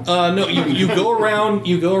Pokegod Go? No, you go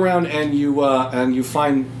around and you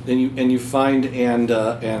find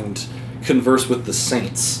and converse with the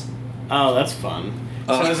saints. Oh, that's fun.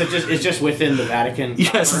 So it's just within the Vatican?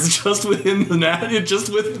 Yes, it's just within the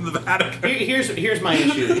Vatican. Here's my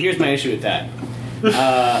issue. Here's my issue with that.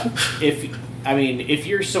 If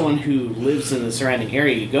you're someone who lives in the surrounding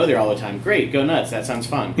area, you go there all the time, great, go nuts, that sounds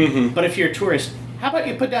fun. But if you're a tourist, how about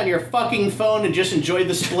you put down your fucking phone and just enjoy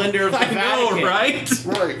the splendor of the Vatican? I know, right?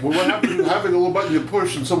 Right. Well, what happens to having a little button you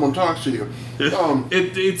push and someone talks to you?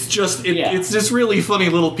 It's just really funny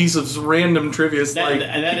little piece of random trivia.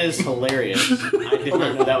 That is hilarious. I did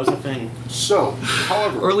not know that was a thing. So,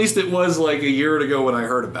 however... Or at least it was like a year ago when I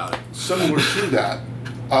heard about it. Similar to that,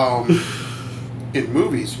 in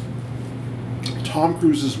movies, Tom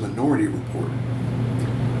Cruise's Minority Report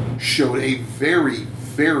showed a very,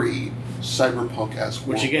 very cyberpunk-esque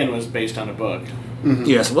world. Which again was based on a book.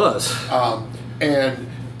 Yes, it was. And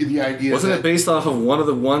the idea wasn't it based off of one of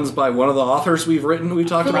the ones by one of the authors we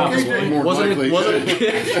talked about? Wasn't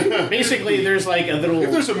it? Basically, there's like a little.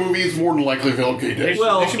 If there's a movie, it's more than likely Philip K. Dick.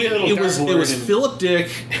 Well, it was Philip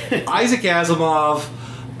Dick, Isaac Asimov,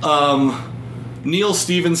 Neil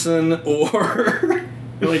Stephenson, or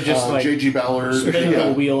really just like J.G. Ballard. Spin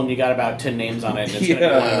a wheel and you got about 10 names on it, and it's gonna be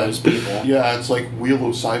one of those people. Yeah, it's like Wheel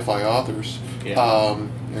of Sci-Fi authors. Yeah.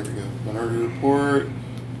 There we go. Minority Report.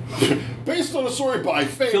 Based on a story by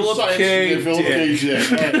famed Philip science K. Philip K. Dick.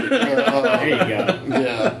 There you go.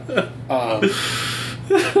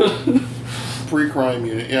 Yeah. Pre-crime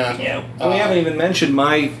unit. Yeah. We haven't even mentioned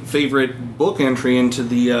my favorite book entry into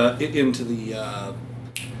the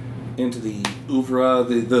oeuvre,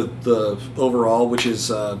 the overall, which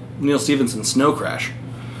is Neil Stephenson's Snow Crash,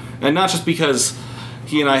 and not just because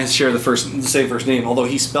he and I share the same first name, although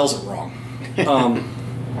he spells it wrong.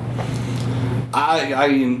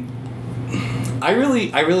 I really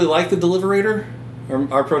like the Deliverator,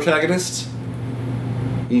 our protagonist.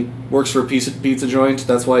 He works for a pizza joint.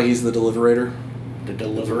 That's why he's the Deliverator. The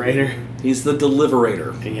Deliverator? He's the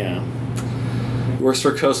Deliverator. Yeah. He works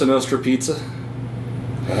for Cosa Nostra Pizza.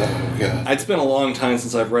 Oh, God. It's been a long time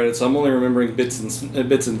since I've read it, so I'm only remembering bits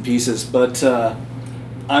and pieces. But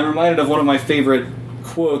I'm reminded of one of my favorite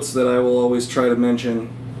quotes that I will always try to mention,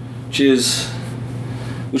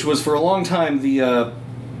 which was for a long time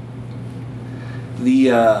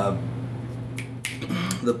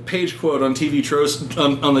the page quote on TV tropes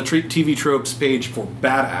on the TV tropes page for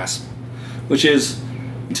badass, which is,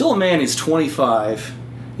 until a man is 25,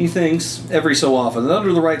 he thinks every so often that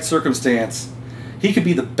under the right circumstance, he could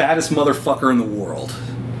be the baddest motherfucker in the world.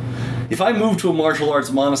 If I moved to a martial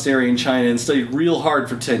arts monastery in China and studied real hard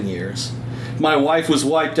for 10 years, my wife was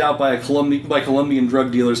wiped out by Colombian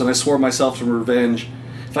drug dealers and I swore myself to revenge,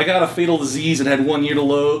 if I got a fatal disease and had 1 year to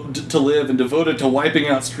live and devoted to wiping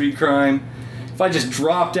out street crime, if I just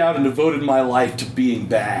dropped out and devoted my life to being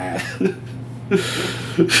bad,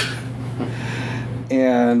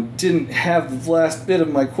 and didn't have the last bit of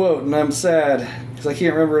my quote, and I'm sad, because I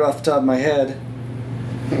can't remember it off the top of my head.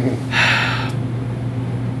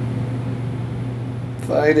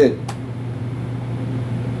 Find it.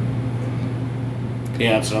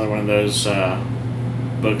 Yeah, it's another one of those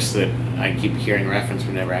books that I keep hearing reference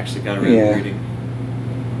but never actually got around to reading.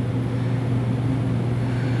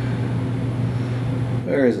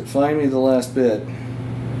 Where is it? Find me the last bit.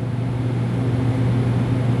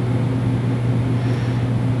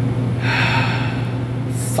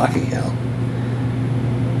 Fucking hell.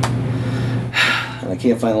 And I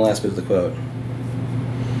can't find the last bit of the quote.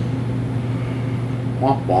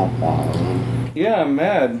 Womp, womp, womp. Yeah, I'm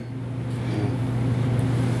mad.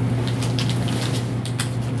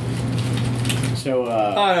 So,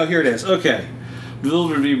 oh no, here it is. Okay.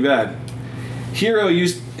 Bewildered to be bad. Hero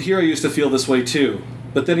used to feel this way too,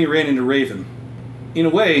 but then he ran into Raven. In a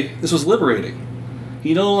way, this was liberating.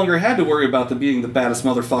 He no longer had to worry about being the baddest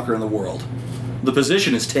motherfucker in the world. The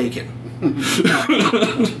position is taken.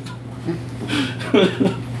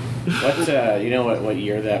 you know what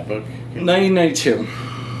year that book? 1992.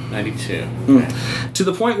 92. Okay. To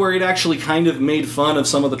the point where it actually kind of made fun of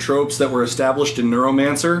some of the tropes that were established in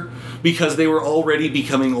Neuromancer because they were already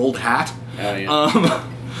becoming old hat. Oh, yeah.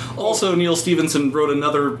 Also, Neil Stephenson wrote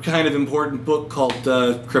another kind of important book called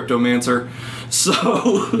Cryptomancer.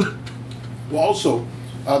 So... Well, also,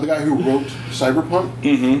 the guy who wrote Cyberpunk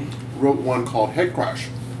Mm-hmm. wrote one called Head Crash,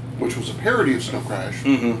 which was a parody of Snow Crash.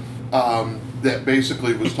 Mm-hmm. That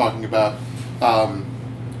basically was talking about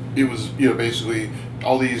it was basically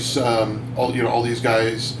all these all these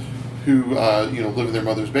guys who live in their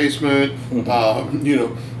mother's basement,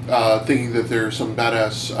 thinking that they're some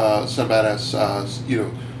badass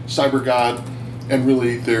cyber god, and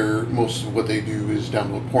really most of what they do is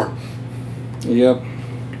download porn. Yep.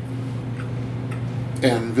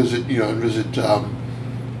 And visit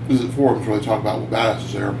forums where they talk about what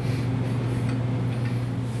badasses they are.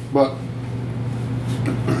 But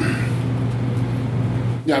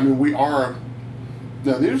yeah, I mean, we are.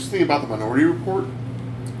 Now, the interesting thing about the Minority Report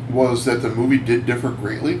was that the movie did differ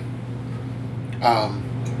greatly,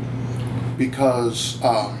 because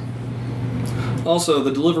Also,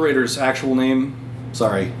 the Deliberator's actual name...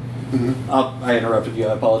 Sorry. Mm-hmm. I interrupted you.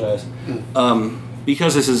 I apologize.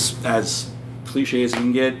 Because this is as cliche as you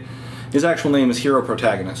can get, his actual name is Hero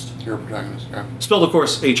Protagonist. Hero Protagonist, yeah. Spelled, of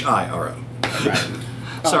course, H-I-R-O. Right.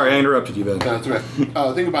 Sorry, I interrupted you, Ben. That's right.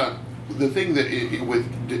 The thing that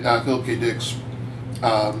with Philip K. Dick's,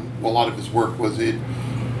 a lot of his work was it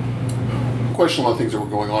questioned a lot of things that were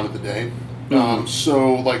going on in the day. Mm-hmm.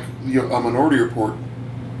 So, like, a Minority Report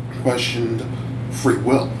questioned free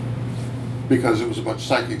will, because it was a bunch of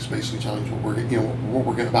psychics basically telling us what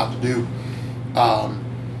we're about to do,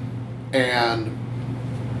 and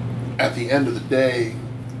at the end of the day,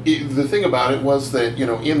 the thing about it was that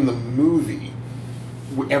in the movie,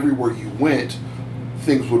 everywhere you went,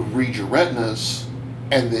 things would read your retinas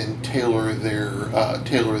and then tailor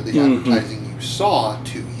the advertising you saw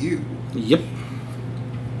to you. Yep.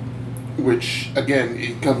 Which, again,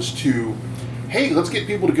 it comes to, hey, let's get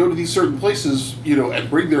people to go to these certain places, and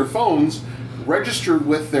bring their phones registered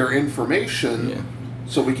with their information,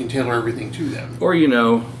 so we can tailor everything to them. Or,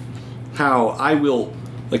 how I will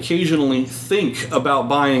occasionally think about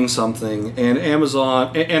buying something, and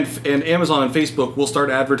Amazon and Amazon and Facebook will start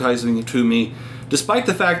advertising it to me, despite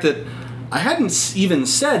the fact that I hadn't even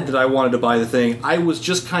said that I wanted to buy the thing. I was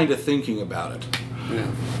just kind of thinking about it.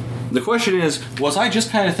 Yeah. The question is, was I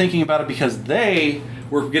just kind of thinking about it because they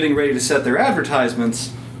were getting ready to set their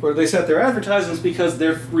advertisements, or they set their advertisements because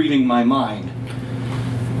they're reading my mind?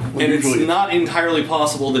 Well, and it's not entirely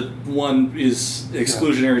possible that one is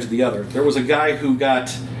exclusionary to the other. There was a guy who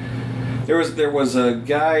got... There was a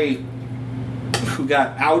guy who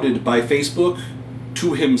got outed by Facebook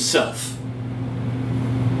to himself.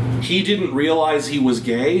 He didn't realize he was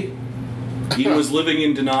gay. He was living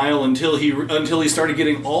in denial until he started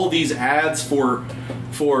getting all these ads for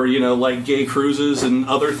like gay cruises and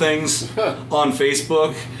other things on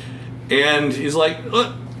Facebook, and he's like,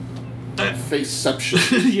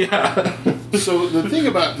 Faceception. yeah. So the thing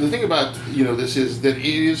about this is that it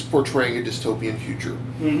is portraying a dystopian future.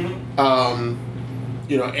 Mm-hmm.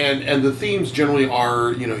 And the themes generally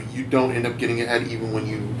are, you don't end up getting ahead even when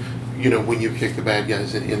you kick the bad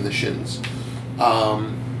guys in the shins.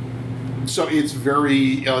 So it's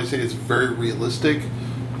very, like I say, it's very realistic.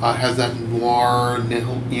 Has that noir,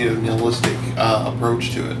 nihilistic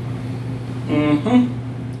approach to it.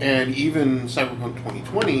 Mm-hmm. And even Cyberpunk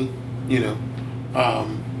 2020,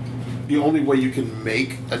 the only way you can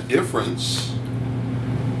make a difference,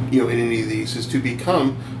 in any of these is to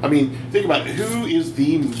become. I mean, think about it. Who is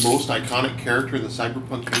the most iconic character in the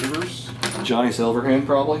Cyberpunk universe? Johnny Silverhand,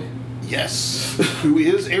 probably. Yes. Who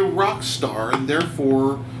is a rock star and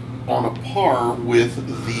therefore on a par with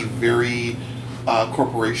the very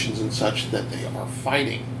corporations and such that they are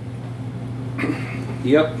fighting.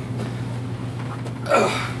 Yep.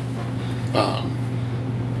 Um,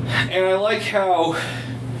 And I like how,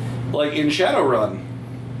 like in Shadowrun,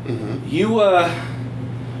 mhm.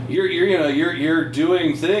 you're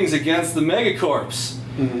doing things against the Megacorps.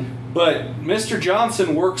 Mhm. But Mr.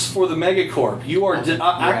 Johnson works for the Megacorp. You are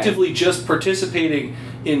actively just participating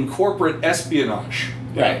in corporate espionage.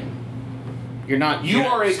 Right. You're not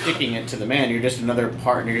a sticking it to the man. You're just another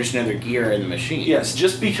part. You're just another gear in the machine. Yes,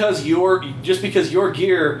 just because your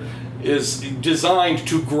gear is designed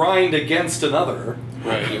to grind against another.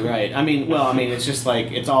 Right. You're right. It's just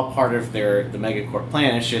like it's all part of the Megacorp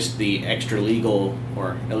plan. It's just the extra legal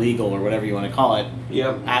or illegal or whatever you want to call it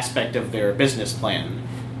aspect of their business plan.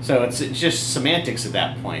 So it's just semantics at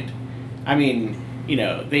that point. I mean,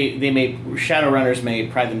 they may Shadowrunners may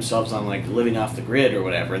pride themselves on like living off the grid or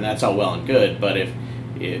whatever, and that's all well and good. But if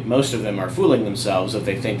most of them are fooling themselves if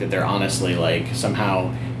they think that they're honestly like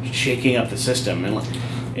somehow shaking up the system, and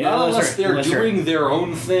Unless they're doing their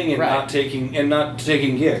own thing and not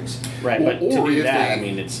taking gigs. Right, but to Or do if that, they-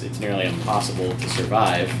 it's nearly impossible to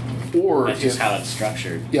survive. Or That's just how it's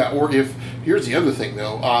structured. Yeah, or if here's the other thing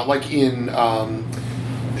though, like in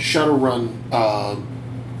Shadowrun,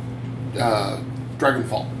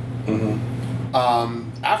 Dragonfall. Mm-hmm.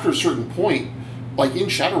 After a certain point, like in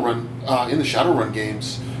Shadowrun, in the Shadowrun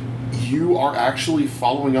games, you are actually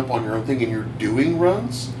following up on your own thing and you're doing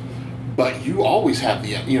runs, but you always have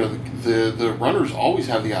the runners always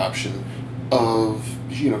have the option of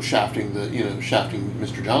shafting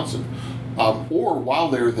Mr. Johnson, or while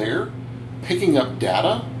they're there, picking up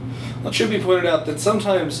data. It should be pointed out that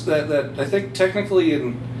sometimes that I think technically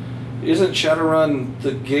isn't Shadowrun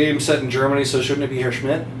the game set in Germany, so shouldn't it be Herr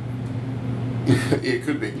Schmidt? It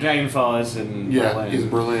could be. Dragonfall is in Yeah, Berlin. is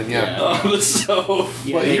Berlin. Yeah. So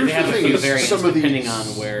Yeah, But they here's have the a thing few is variants some of these- depending on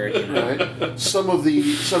where. Right. Some of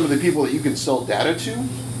the people that you can sell data to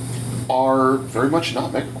are very much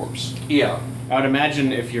not megacorps. yeah. I would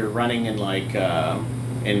imagine if you're running in like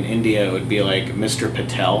in India, it would be like Mr.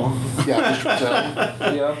 Patel. Yeah, Mr.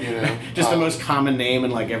 Patel. Yeah. Just the most common name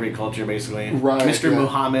in like every culture, basically. Right, Mr. yeah.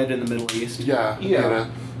 Muhammad in the Middle East. Yeah. Yeah.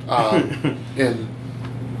 And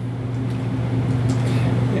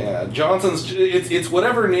Yeah, Johnson's. It's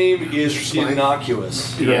whatever name is Smythe.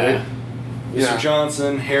 innocuous. Yeah. Right. Mr. Yeah.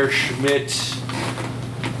 Johnson, Herr Schmidt.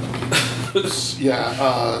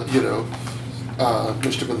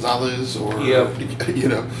 Mr. Gonzalez or Yep.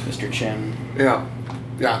 Mr. Chen. Yeah,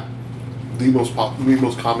 the most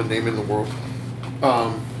common name in the world.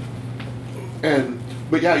 But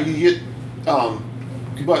you get,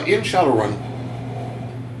 but in Shadowrun,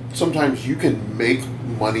 sometimes you can make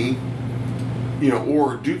money,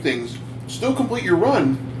 or do things, still complete your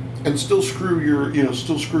run, and still screw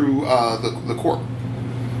the corp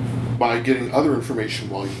by getting other information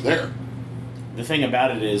while you're there. The thing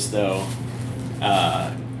about it is, though,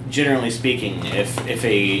 generally speaking, if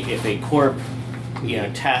a corp,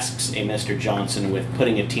 tasks a Mr. Johnson with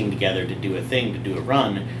putting a team together to do a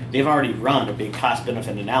run, they've already run a big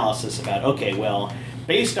cost-benefit analysis about, okay, well,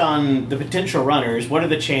 based on the potential runners, what are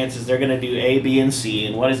the chances they're going to do A, B, and C,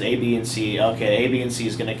 and what is A, B, and C? Okay, A, B, and C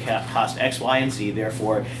is going to cost X, Y, and Z,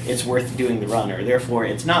 therefore it's worth doing the run, or therefore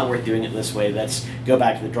it's not worth doing it this way, let's go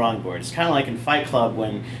back to the drawing board. It's kind of like in Fight Club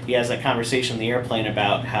when he has that conversation on the airplane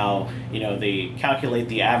about how, they calculate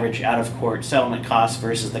the average out-of-court settlement cost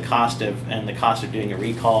versus the cost of doing a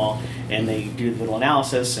recall, and they do the little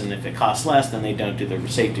analysis, and if it costs less, then they don't do the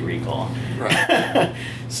safety recall. Right.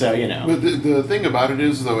 So, But the thing about it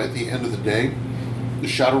is, though, at the end of the day, the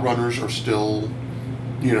Shadowrunners are still,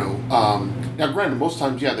 now granted, most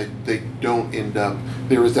times, they don't end up,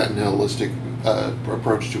 there is that nihilistic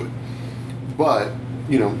approach to it. But,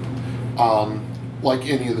 like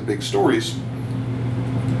any of the big stories,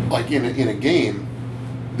 like in a game,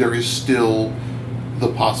 there is still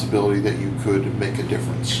the possibility that you could make a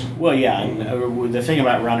difference. Well, yeah, and the thing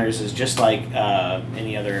about runners is just like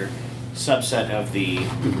any other subset of the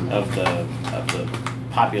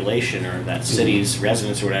population or that city's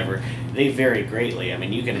residents or whatever, they vary greatly. I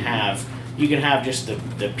mean, you can have just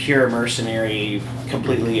the pure mercenary,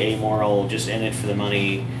 completely amoral, just in it for the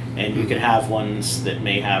money, and you can have ones that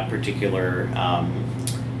may have particular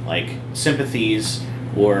like sympathies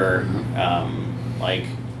or like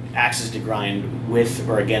axes to grind with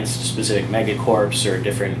or against specific megacorps or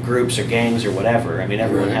different groups or gangs or whatever. I mean,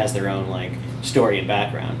 everyone has their own like story and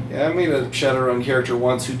background. Yeah, I made a Shadowrun character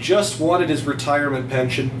once who just wanted his retirement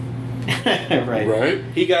pension. Right.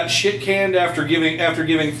 He got shit canned after giving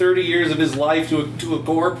 30 years of his life to a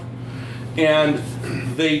corp, and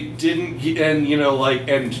they didn't. And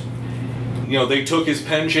they took his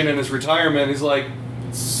pension and his retirement. He's like,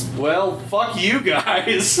 well, fuck you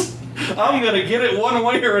guys. I'm gonna get it one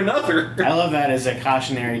way or another. I love that as a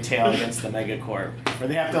cautionary tale against the megacorp, where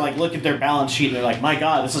they have to like look at their balance sheet and they're like, "My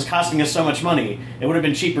God, this is costing us so much money. It would have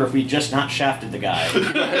been cheaper if we just not shafted the guy.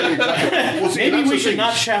 Well, see, Maybe we should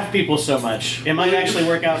not shaft people so much. It might actually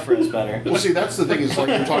work out for us better." Well, see, that's the thing. Is like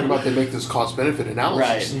you're talking about, they make this cost-benefit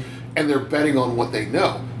analysis, Right. and they're betting on what they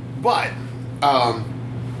know. But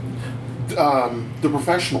the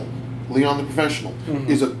professional, Leon the Professional,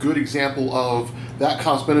 is a good example of that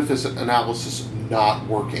cost-benefit analysis not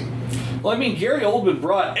working. Well, I mean, Gary Oldman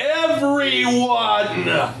brought everyone.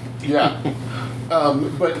 Yeah.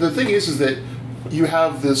 But the thing is that you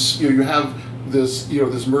have this,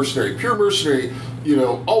 this mercenary, pure mercenary,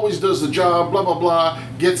 always does the job, blah, blah, blah,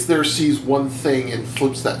 gets there, sees one thing, and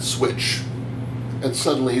flips that switch. And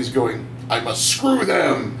suddenly he's going, I must screw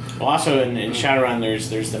them! Well, also in Shadowrun,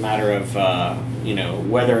 there's the matter of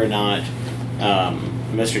whether or not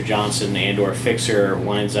Mr. Johnson and/or Fixer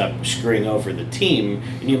winds up screwing over the team,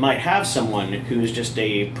 and you might have someone who's just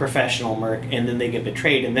a professional merc, and then they get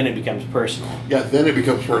betrayed, and then it becomes personal. Yeah, then it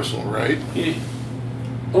becomes personal, right?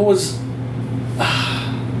 What was?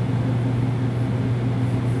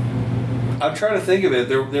 I'm trying to think of it.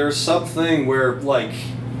 There's something where like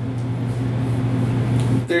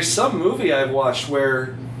there's some movie I've watched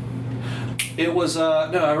where it was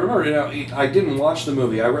no, I remember. I didn't watch the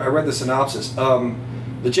movie. I read the synopsis.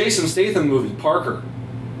 The Jason Statham movie, Parker.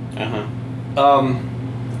 Uh-huh.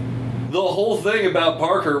 The whole thing about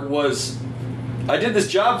Parker was, I did this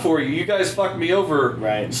job for you. You guys fucked me over.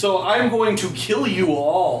 Right. So I'm going to kill you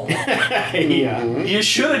all. Yeah. You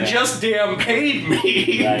should have just damn paid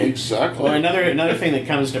me. Right. Exactly. Well, another thing that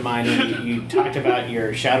comes to mind when you talked about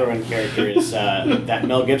your Shadowrun character is that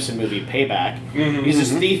Mel Gibson movie, Payback. He's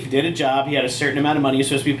this thief, did a job, he had a certain amount of money he was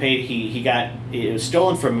supposed to be paid, it was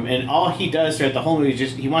stolen from him, and all he does throughout the whole movie is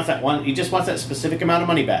he just wants that specific amount of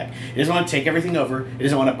money back. He doesn't want to take everything over, he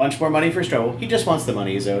doesn't want a bunch more money for his trouble, he just wants the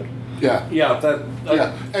money he's owed. Yeah. Yeah,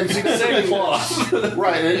 And see, same cloth.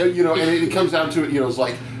 Right, and it comes down to it, it's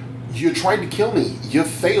like, you tried to kill me, you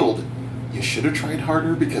failed. You should have tried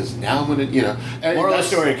harder because now when it, And Moral of the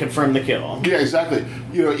story, confirm the kill. Yeah, exactly.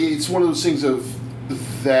 It's one of those things of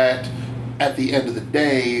that at the end of the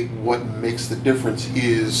day, what makes the difference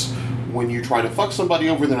is when you try to fuck somebody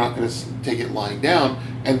over, they're not going to take it lying down,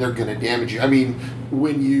 and they're going to damage you. I mean,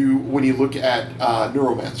 when you look at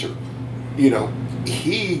Neuromancer,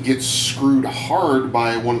 he gets screwed hard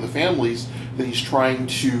by one of the families that he's trying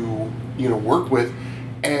to, work with,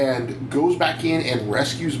 and goes back in and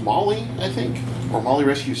rescues Molly, I think, or Molly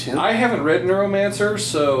rescues him. I haven't read Neuromancer,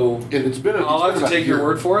 so I'll have to take your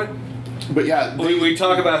word for it. But yeah, we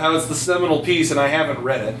talk about how it's the seminal piece, and I haven't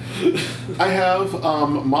read it. I have.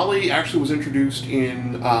 Molly actually was introduced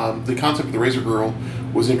in the concept of the Razor Girl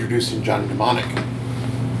was introduced in Johnny Mnemonic.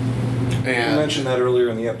 And you mentioned that earlier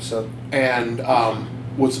in the episode. And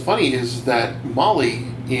what's funny is that Molly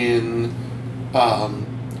in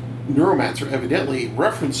Neuromancer evidently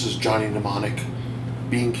references Johnny Mnemonic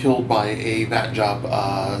being killed by a bat job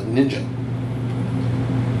ninja.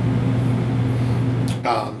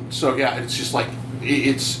 So yeah, it's just like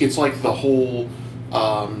it's like the whole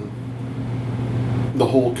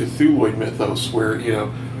Cthulhuid mythos where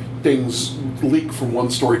things leak from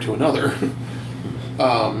one story to another.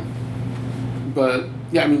 But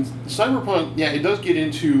yeah, I mean, Cyberpunk, yeah, it does get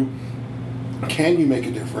into, can you make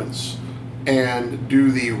a difference, and do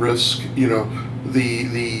the risk,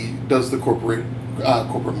 does the corporate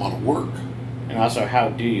model work? And also, how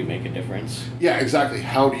do you make a difference? Yeah, exactly.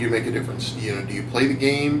 How do you make a difference? Do you play the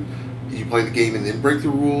game? Do you play the game and then break the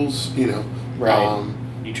rules? Right.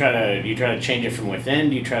 You try to change it from within.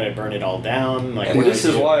 Do you try to burn it all down? Like, And this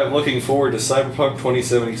is why I'm looking forward to Cyberpunk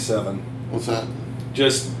 2077. What's that?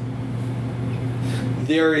 Just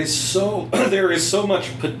there is so there is so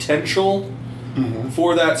much potential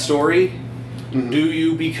for that story. Do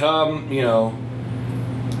you become,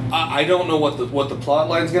 I don't know what the plot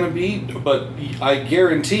line's going to be, but I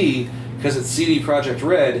guarantee, because it's CD Projekt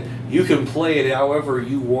Red, you can play it however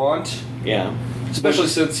you want. Yeah. Especially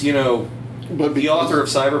since, But the author of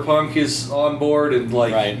Cyberpunk is on board, and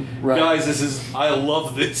Right. guys, I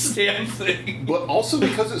love this damn thing. But also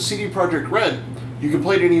because it's CD Projekt Red, you can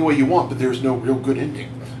play it any way you want, but there's no real good ending.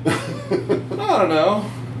 I don't know.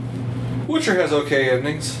 Witcher has okay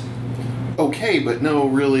endings. Okay, but no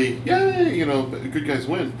really, good guys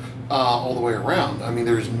win all the way around. I mean,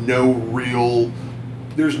 there's no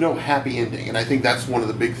happy ending, and I think that's one of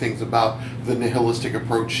the big things about the nihilistic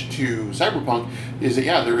approach to Cyberpunk is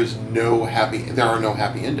that there are no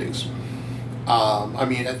happy endings. I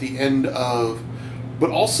mean, at the end of,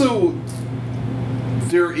 but also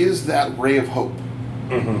there is that ray of hope,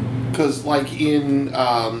 because like in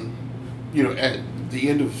at the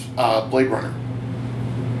end of Blade Runner,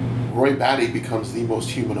 Roy Batty becomes the most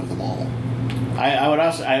human of them all.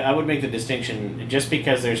 I would make the distinction, just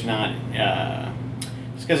because there's not a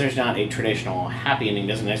traditional happy ending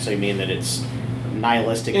doesn't necessarily mean that it's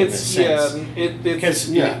nihilistic in this sense. Because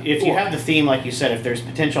if you have the theme, like you said, if there's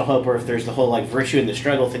potential hope, or if there's the whole like virtue in the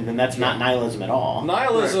struggle thing, then that's not nihilism at all.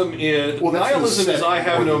 Nihilism is I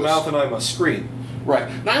have no mouth and I must scream. Right.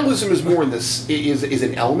 Nihilism is more in this is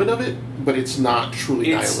an element of it, but it's not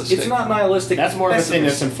truly nihilistic. It's not nihilistic. That's more of a thing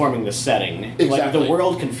that's informing the setting. Exactly. Like the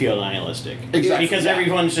world can feel nihilistic. Exactly. Because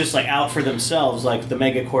everyone's just like out for themselves, like the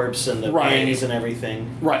megacorps and the gangs and everything.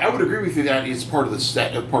 Right. I would agree with you that it's part of the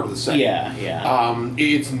set. Yeah.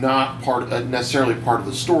 It's not necessarily part of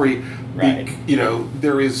the story. Right.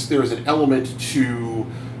 There is an element to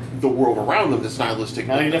the world around them that's nihilistic.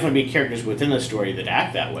 Now, there can definitely be characters within the story that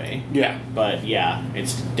act that way. Yeah. But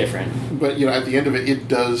it's different. But at the end of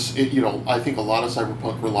it, I think a lot of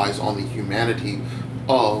Cyberpunk relies on the humanity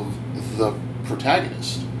of the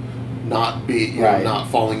protagonist, not not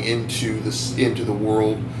falling into the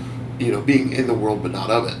world, being in the world but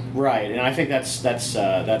not of it. Right, and I think that's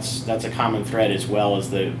a common thread, as well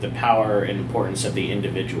as the power and importance of the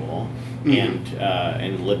individual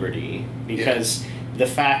and liberty, because the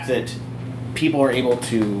fact that people are able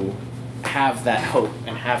to have that hope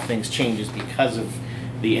and have things change is because of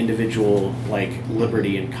the individual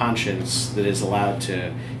liberty and conscience that is allowed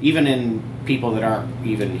to, even in people that aren't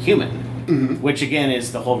even human, which again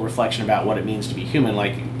is the whole reflection about what it means to be human.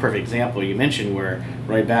 Like, perfect example you mentioned where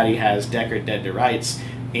Roy Batty has Deckard dead to rights,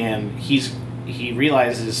 and he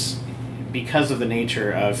realizes, because of the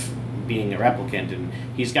nature of being a replicant, and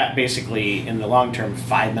he's got basically in the long term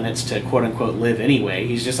 5 minutes to quote unquote live anyway.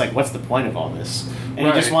 He's just like, what's the point of all this? And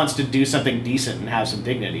he just wants to do something decent and have some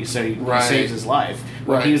dignity, so he saves his life.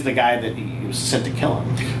 Well, he was the guy that he was sent to kill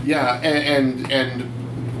him. Yeah, and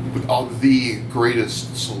the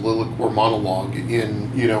greatest soliloquy or monologue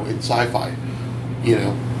in sci-fi,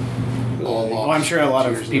 Well, I'm sure a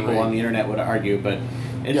lot of people on the internet would argue, but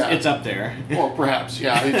it's up there. Well, perhaps,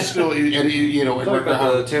 yeah. It's still, Talking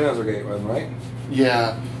about the Tannhauser Gate one, right?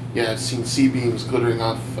 Yeah, I've seen C-beams glittering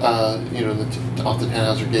off, off the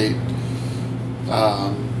Tannhauser Gate.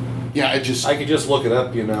 I could just look it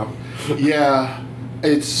up, Yeah,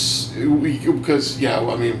 it's because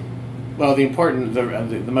Well,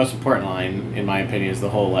 the most important line, in my opinion, is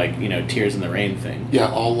the whole tears in the rain thing.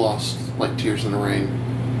 Yeah, all lost like tears in the rain.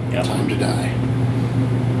 Yep. Time to die.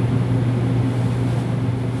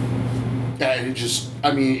 Yeah,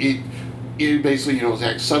 it basically,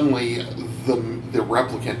 Zach, suddenly the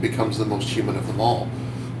replicant becomes the most human of them all.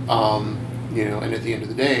 And at the end of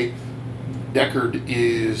the day, Deckard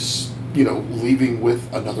is, leaving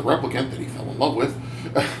with another replicant that he fell in love with.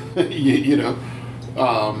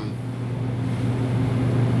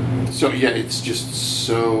 So, it's just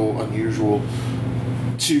so unusual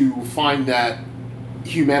to find that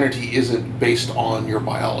humanity isn't based on your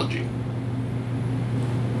biology.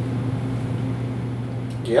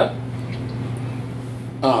 Yeah.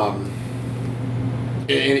 And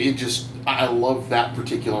it just, I love that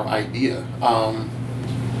particular idea. But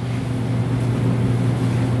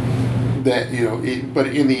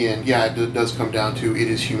in the end, it does come down to it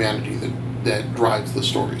is humanity that drives the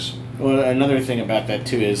stories. Well, another thing about that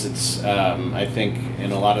too is it's I think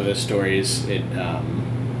in a lot of the stories it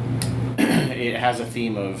it has a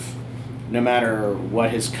theme of no matter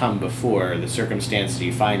what has come before, the circumstance that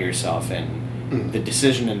you find yourself in, the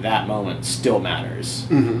decision in that moment still matters.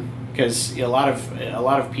 Because a lot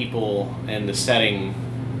of people in the setting,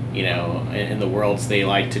 in the worlds, they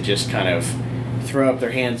like to just kind of throw up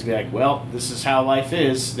their hands and be like, well, this is how life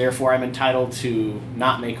is, therefore I'm entitled to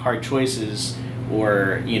not make hard choices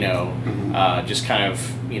or Mm-hmm. just kind of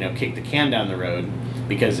kick the can down the road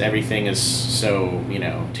because everything is so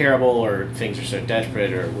terrible or things are so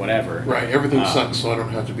desperate or whatever. Right. Everything sucks, so I don't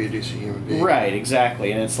have to be a decent human being. Right,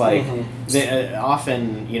 exactly, and it's like Mhm.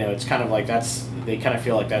 often it's kind of like they kind of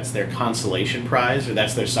feel like that's their consolation prize or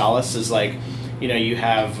that's their solace is like you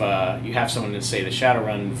have someone in say the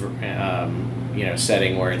Shadowrun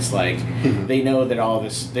setting where it's like they know that all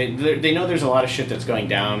this they know there's a lot of shit that's going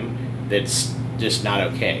down that's just not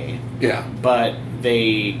okay, Yeah. but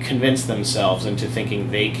they convince themselves into thinking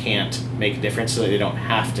they can't make a difference so that they don't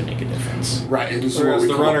have to make a difference. Right. And this is where Whereas we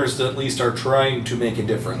the come up- runners at least are trying to make a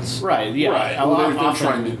difference. Right, yeah. Right. A Well, lot they're often,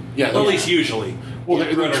 trying to. Yeah. At they're- least usually. Well, Yeah,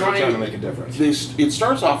 they're runners are trying to make a difference. It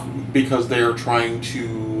starts off because they're trying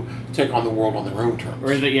to take on the world on their own terms.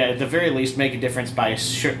 or at the very least make a difference by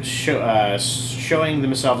showing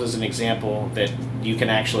themselves as an example that you can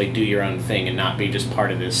actually do your own thing and not be just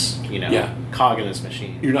part of this Yeah. cog in this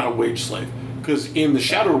machine. You're not a wage slave. Because in the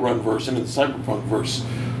Shadowrun verse and in the Cyberpunk verse,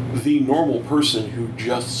 the normal person who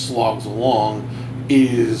just slogs along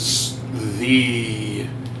is the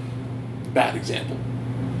bad example.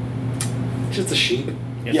 Just a sheep.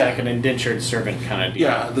 It's Yeah. like an indentured servant kind of deal.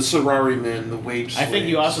 Yeah, the Sorari men, the wage I slaves. think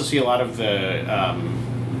you also see a lot of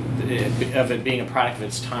of it being a product of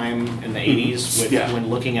its time in the 80s with Yeah. when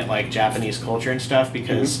looking at like Japanese culture and stuff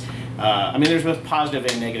because there's both positive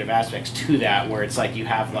and negative aspects to that where it's like you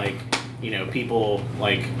have like people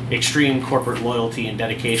like extreme corporate loyalty and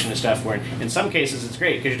dedication and stuff where in some cases it's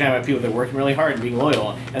great because you're talking about people that are working really hard and being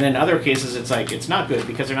loyal and then other cases it's like it's not good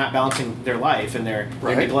because they're not balancing their life and they're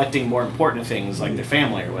Right. neglecting more important things like their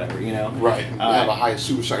family or whatever Right. They have the highest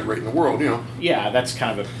suicide rate in the world, yeah, that's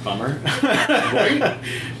kind of a bummer. Right?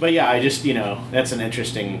 But yeah, I just, that's an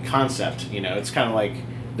interesting concept. It's kind of like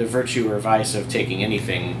the virtue or vice of taking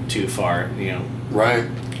anything too far, Right.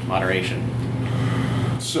 moderation.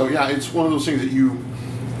 So, yeah, it's one of those things that you,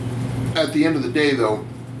 at the end of the day, though,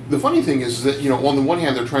 the funny thing is that, on the one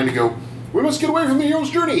hand, they're trying to go, we must get away from the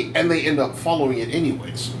hero's journey, and they end up following it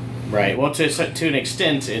anyways. Right. Well, to an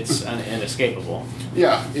extent, it's inescapable.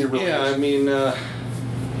 Yeah, it really Yeah, is. I mean, wow,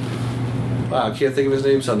 I can't think of his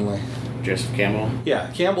name suddenly. Joseph Campbell.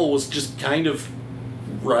 Yeah, Campbell was just kind of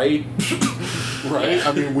right. Right?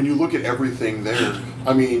 I mean, when you look at everything there,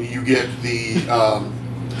 I mean, you get the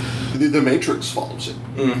Matrix follows it.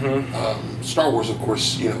 Mm-hmm. Star Wars, of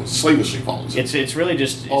course, slavishly follows it. It's really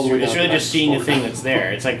just All the way it's down really to just seeing the story. thing that's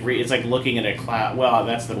there. It's like looking at a cloud. Well,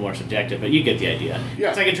 that's the more subjective, but you get the idea. Yeah.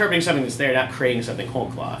 It's like interpreting something that's there, not creating something whole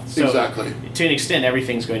cloth. So Exactly. To an extent,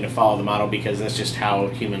 everything's going to follow the model because that's just how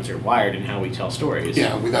humans are wired and how we tell stories.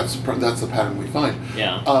 Yeah, that's the pattern we find.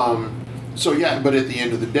 Yeah. So yeah, but at the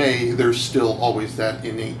end of the day, there's still always that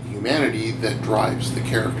innate humanity that drives the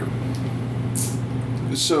character.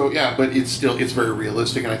 So yeah, but it's very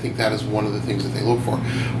realistic, and I think that is one of the things that they look for.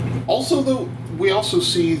 Also, though, we also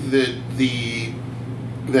see that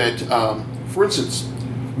for instance,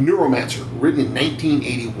 Neuromancer, written in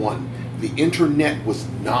 1981, the internet was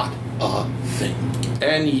not a thing.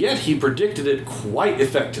 And yet he predicted it quite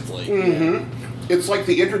effectively. Mm-hmm. It's like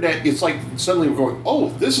the internet. It's like suddenly we're going, oh,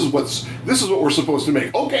 this is what we're supposed to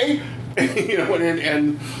make. Okay,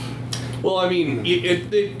 and Well, I mean,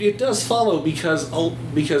 it does follow because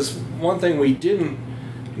one thing we didn't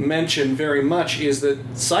mention very much is that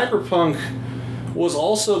cyberpunk was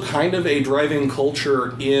also kind of a driving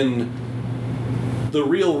culture in the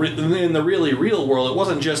really real world. It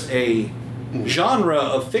wasn't just a genre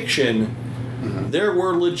of fiction. Mm-hmm. There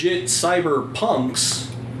were legit cyberpunks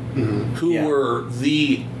who Yeah. were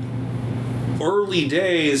the early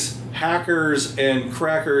days hackers and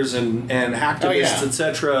crackers and hacktivists, Oh, yeah.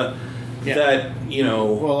 etc. Yeah. That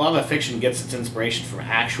Well, a lot of fiction gets its inspiration from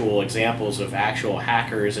actual examples of actual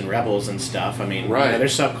hackers and rebels and stuff. I mean, Right.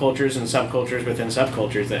 there's subcultures and subcultures within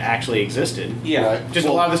subcultures that actually existed. yeah. Right. Just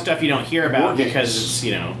Well, a lot of the stuff you don't hear war about games. because it's,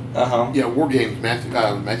 yeah, War Games.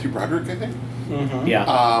 Matthew Broderick, I think,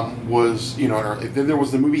 yeah. was then there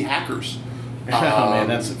was the movie Hackers. Oh man,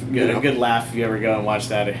 that's a you know. good laugh if you ever go and watch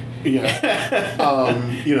that. Yeah.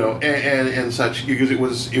 And such, because it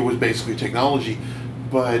was basically technology,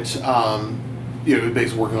 but it was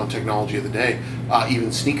basically working on technology of the day.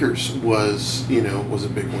 Even Sneakers was a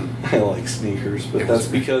big one. I like Sneakers, but It that's was-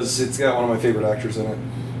 because it's got one of my favorite actors in it.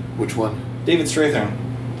 Which one? David Strathairn.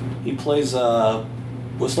 He plays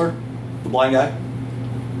Whistler, the blind guy.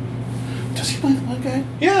 Does he play the blind guy?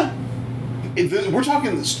 Yeah. We're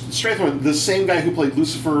talking Strathmore, the same guy who played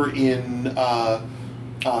Lucifer in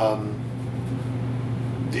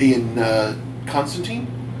Constantine.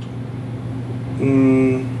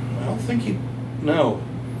 I don't think he. No.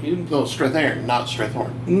 He didn't. No, Strathern, not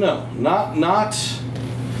Strathorn. No, not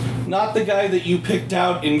the guy that you picked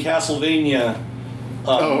out in Castlevania.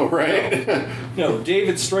 Oh, right. No,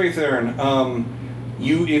 David Strathairn.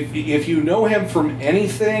 If you know him from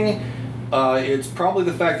anything, it's probably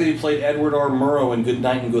the fact that he played Edward R. Murrow in Good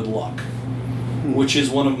Night and Good Luck, which is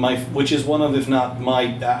one of if not my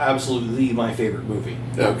absolutely my favorite movie.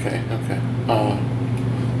 Okay.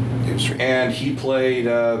 David Strathairn. And he played,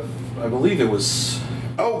 I believe it was.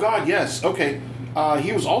 Oh God, yes. Okay.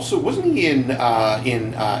 He was also, wasn't he in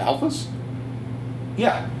Alphas?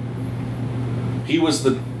 Yeah. He was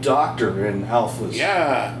the doctor in Alphas.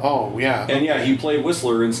 Yeah. Oh, yeah. And yeah, he played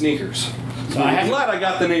Whistler in Sneakers. So I'm glad I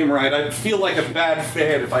got the name right. I'd feel like a bad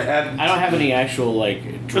fan if I hadn't. I don't have any actual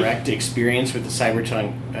direct experience with the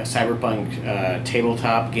cyberpunk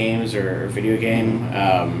tabletop games or video game.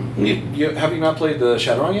 Have you not played the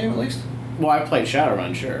Shadowrun game at least? Well, I played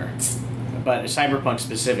Shadowrun, sure. But Cyberpunk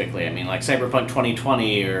specifically, I mean, like Cyberpunk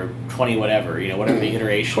 2020 or 20 whatever, whatever the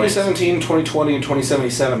iteration 2017, 2020, and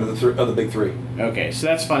 2077 are the big three. Okay, so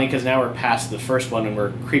that's funny because now we're past the first one and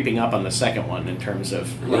we're creeping up on the second one in terms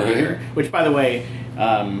of later. Which, by the way,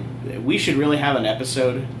 we should really have an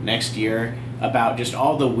episode next year about just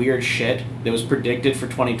all the weird shit that was predicted for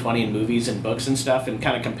 2020 in movies and books and stuff, and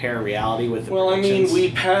kind of compare reality with the predictions.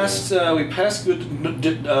 We passed Back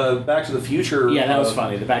to the Future. Yeah, that was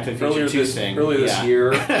funny. The Back to the Future 2 thing. Earlier this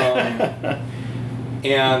year.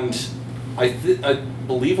 And I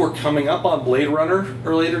believe we're coming up on Blade Runner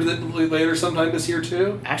later sometime this year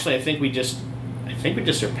too. Actually, I think we just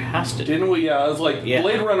surpassed it. Didn't we? Yeah, it was like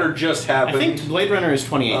Blade Runner just happened. I think Blade Runner is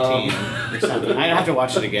 2018 or something. I have to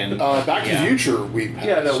watch it again. Back to the Future, we passed.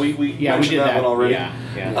 Yeah, no, we mentioned that one already. Yeah.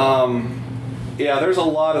 Yeah, there's a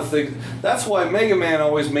lot of things. That's why Mega Man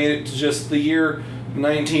always made it to just the year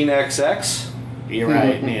 19XX. You're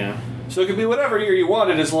right. Yeah. So it could be whatever year you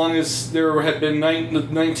wanted, as long as there had been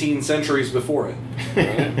 19 centuries before it.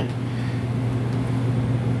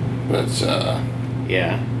 But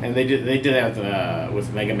yeah, and they did that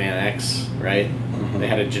with Mega Man X, right? Mm-hmm. They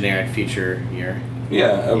had a generic feature year.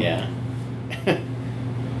 Yeah. Yeah.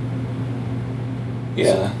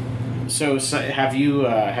 Yeah. So have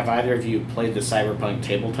either of you played the Cyberpunk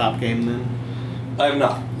tabletop game then? I have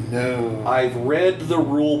not. No. I've read the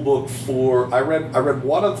rule book for. I read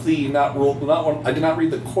one of the I did not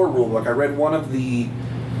read the core rule book. I read one of the.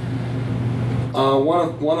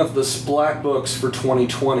 One of the Splat books for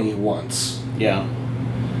 2020 once. Yeah.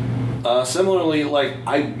 Similarly,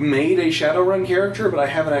 I made a Shadowrun character, but I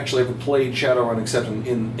haven't actually ever played Shadowrun except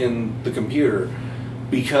in the computer,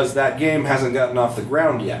 because that game hasn't gotten off the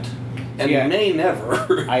ground yet, and may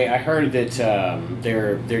never. I heard that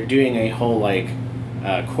they're doing a whole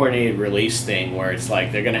coordinated release thing where it's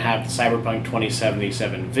they're going to have the Cyberpunk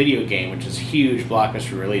 2077 video game, which is a huge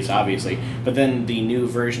blockbuster release, obviously, but then the new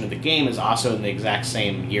version of the game is also in the exact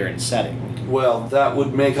same year and setting. Well, that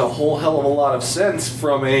would make a whole hell of a lot of sense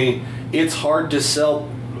from it's hard to sell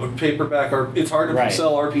paperback or it's hard to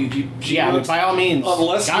sell RPG. Yeah, but by all means,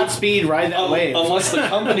 Godspeed, ride that wave. Unless the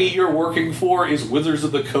company you're working for is Wizards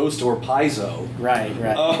of the Coast or Paizo. Right.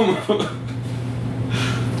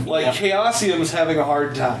 Chaosium's having a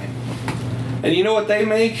hard time. And you know what they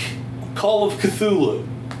make? Call of Cthulhu,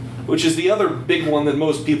 which is the other big one that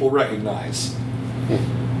most people recognize.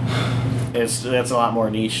 That's a lot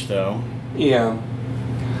more niche, though. Yeah.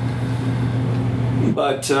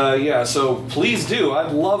 But so please do.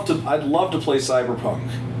 I'd love to play Cyberpunk,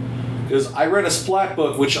 because I read a Splat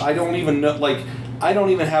book, which I don't even know. I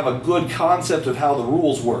don't even have a good concept of how the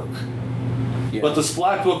rules work. Yeah. But the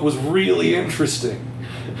Splat book was really interesting.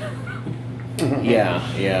 Yeah.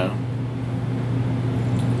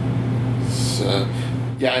 So,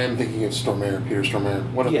 I am thinking of Peter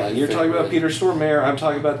Stormare. You're talking about Peter Stormare. I'm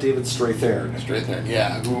talking about David Strathairn.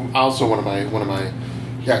 Yeah. Who also one of my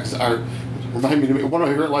because one of my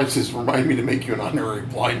favorite lines is remind me to make you an honorary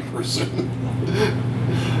blind person.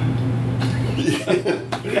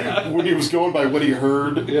 When he was going by what he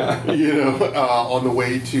heard, on the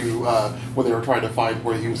way to when they were trying to find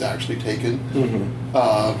where he was actually taken.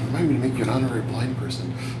 Mm-hmm. Remind me to make you an honorary blind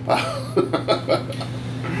person.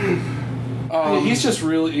 He's just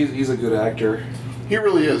really he's a good actor. He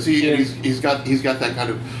really is. He's got that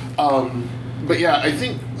kind of. But yeah, I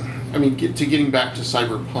think. Getting back to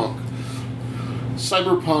Cyberpunk.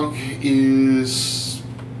 Cyberpunk is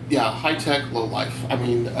high tech, low life.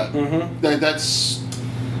 That's.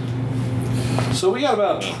 So we got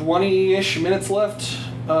about 20-ish minutes left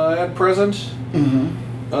at present.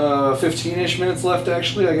 Mm-hmm. 15-ish minutes left,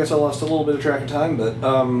 actually. I guess I lost a little bit of track of time, but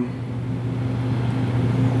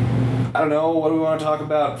I don't know. What do we want to talk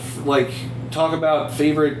about? Talk about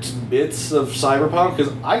favorite bits of Cyberpunk,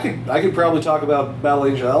 because I could probably talk about Battle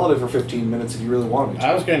Angel Alita for 15 minutes if you really wanted me to.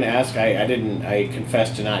 I was going to ask. I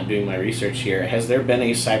confessed to not doing my research here. Has there been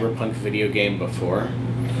a Cyberpunk video game before?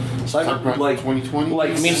 Cyberpunk 2020?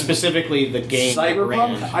 I mean specifically the game.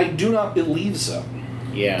 Cyberpunk? I do not believe so.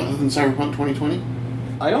 Yeah. Other than Cyberpunk 2020?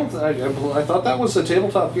 I don't. I thought that was a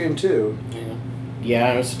tabletop game too. Yeah.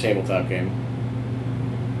 Yeah, it was a tabletop game.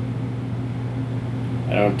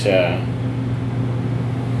 I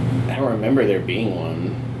don't remember there being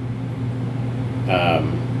one.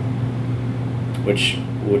 Which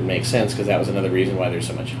would make sense because that was another reason why there's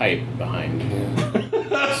so much hype behind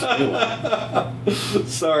this new one.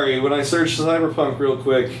 Sorry, when I searched Cyberpunk real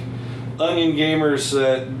quick, Onion Gamers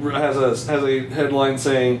has a headline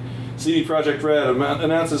saying CD Projekt Red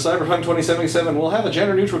announces Cyberpunk 2077 will have a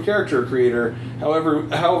gender-neutral character creator.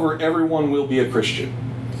 However, everyone will be a Christian.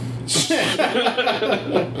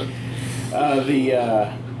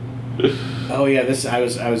 Oh yeah, this I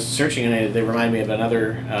was searching and they remind me of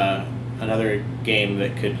another game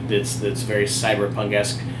that's very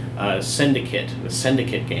cyberpunk-esque, Syndicate, the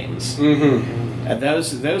Syndicate games. Mm-hmm.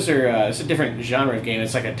 Those are it's a different genre of game.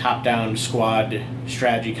 It's like a top-down squad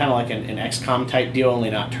strategy, kind of like an XCOM type deal, only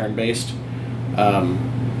not turn-based.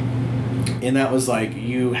 And that was like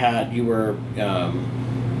you were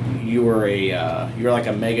like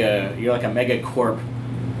a megacorp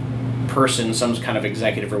person, some kind of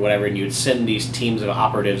executive or whatever, and you would send these teams of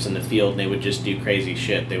operatives in the field and they would just do crazy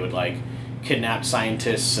shit. They would like kidnap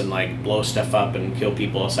scientists and like blow stuff up and kill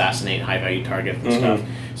people, assassinate high value targets and stuff.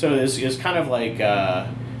 So it was kind of like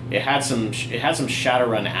it had some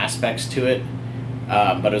Shadowrun aspects to it,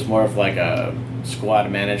 but it was more of like a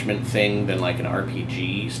squad management thing than like an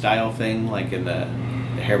RPG style thing, like in the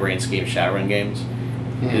Harebrained Scheme Shadowrun games.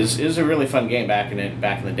 It was a really fun game back in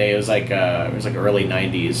the day. It was like early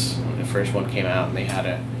 '90s when the first one came out, and they had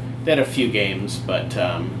a few games, but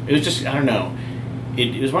it was just, I don't know.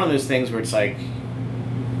 It was one of those things where it's like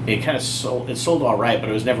it sold all right, but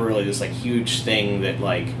it was never really this like huge thing that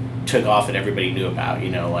like took off that everybody knew about.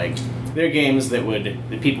 You know, like they're games that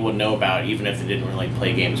people would know about even if they didn't really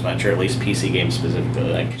play games much, or at least PC games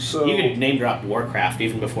specifically. Like you could name drop Warcraft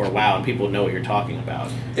even before WoW, and people would know what you're talking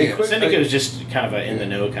about. Syndicate was just kind of a in the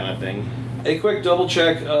know kind of thing. A quick double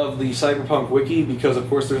check of the Cyberpunk wiki, because of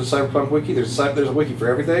course there's a Cyberpunk wiki. There's a wiki for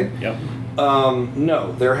everything. Yep.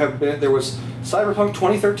 No, there was Cyberpunk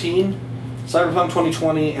 2013, Cyberpunk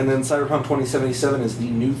 2020, and then Cyberpunk 2077 is the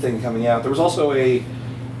new thing coming out. There was also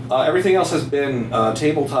everything else has been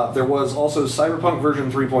tabletop. There was also Cyberpunk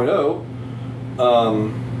version 3.0,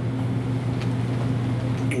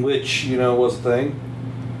 which, was a thing.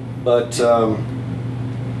 But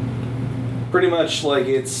pretty much like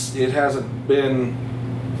it hasn't been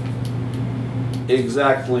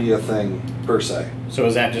exactly a thing per se. So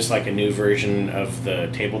is that just like a new version of the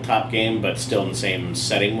tabletop game, but still in the same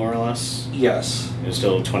setting more or less? Yes. It was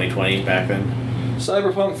still 2020 back then?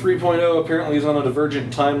 Cyberpunk 3.0 apparently is on a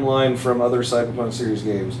divergent timeline from other Cyberpunk series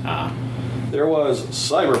games. There was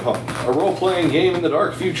Cyberpunk, a role-playing game in the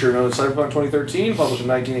dark future known as Cyberpunk 2013, published in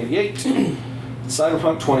 1988.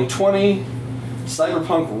 Cyberpunk 2020,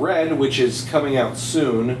 Cyberpunk Red, which is coming out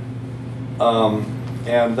soon,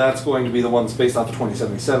 and that's going to be the one that's based off of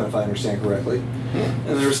 2077, if I understand correctly.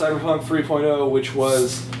 And there was Cyberpunk 3.0, which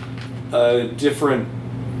was a different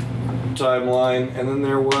timeline, and then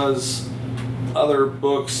there was other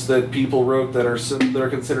books that people wrote that are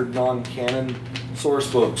considered non-canon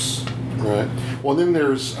source books. Right. Well, then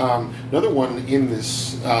there's another one in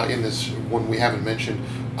this one we haven't mentioned.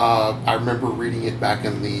 I remember reading it back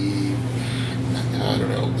in the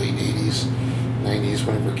late 80s, 90s,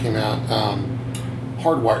 whenever it came out.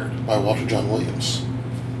 Hardwired by Walter John Williams,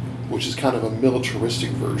 which is kind of a militaristic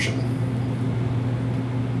version.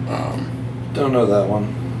 Don't know that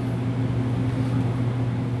one.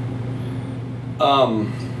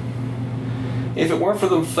 If it weren't for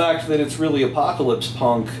the fact that it's really apocalypse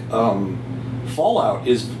punk, Fallout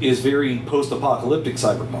is very post-apocalyptic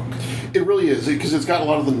cyberpunk. It really is, because it's got a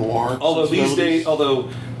lot of the noir. Although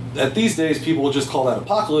at these days people will just call that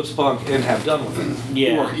apocalypse punk and have done with it.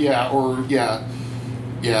 Yeah.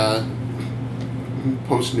 Yeah.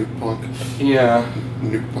 Post-nuke punk. Yeah.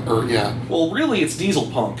 Yeah. Well, really, it's diesel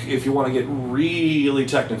punk if you want to get really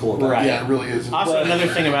technical about Right. it. Yeah, it really is. Also, another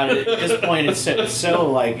thing about it, at this point, it's so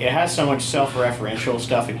like, it has so much self-referential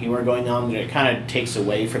stuff and humor going on that it kind of takes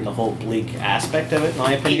away from the whole bleak aspect of it, in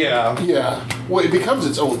my opinion. Yeah. Well, it becomes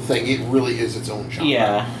its own thing. It really is its own genre.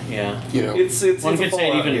 Yeah. It's One could say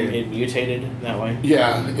Fallout it game. mutated that way.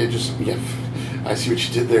 Yeah, I see what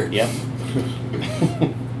you did there. Yep.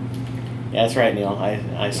 Yeah, that's right, Neil.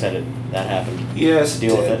 I said it. That happened. Yes,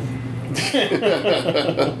 Deal with it.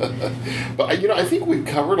 But I think we've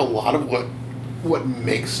covered a lot of what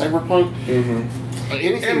makes Cyberpunk. Mm-hmm.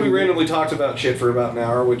 Anything, And we randomly talked about shit for about an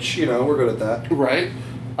hour, which we're good at that. right?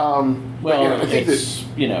 Well, I think it's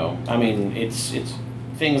I mean, it's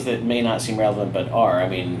things that may not seem relevant but are. I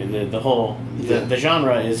mean, the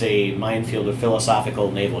genre is a minefield of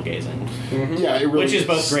philosophical navel gazing, Mm-hmm. yeah, it really which is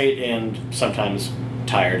both great and sometimes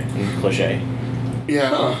tired and cliche.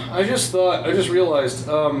 Yeah, I just realized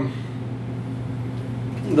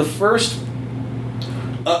the first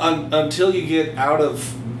until you get out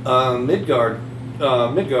of Midgard,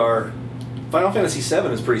 Final Fantasy VII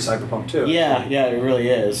is pretty cyberpunk too. Yeah, it really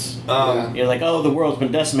is. Yeah. You're like, oh, the world's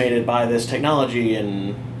been decimated by this technology,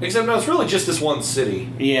 and Except no, it's really just this one city.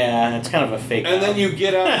 yeah, it's kind of a fake. And then you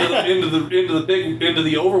get out into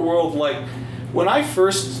the overworld. Like when I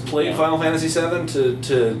first played Final Fantasy VII,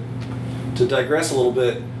 to digress a little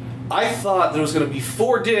bit, I thought there was going to be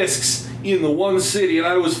 4 discs in the one city, and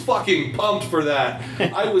I was fucking pumped for that.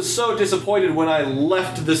 I was so disappointed when I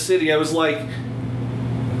left the city. I was like,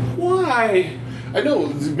 why? I know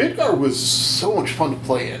Midgard was so much fun to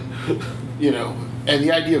play in, and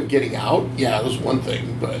the idea of getting out, that was one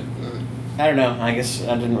thing, but I don't know. I guess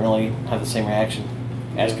I didn't really have the same reaction.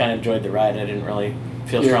 I just kind of enjoyed the ride. I didn't really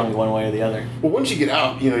feel strongly one way or the other. well, once you get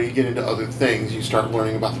out, you get into other things. You start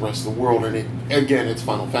learning about the rest of the world, and it's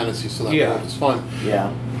Final Fantasy, so that world is fun.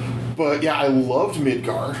 Yeah. But I loved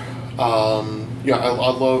Midgar. I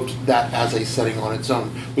loved that as a setting on its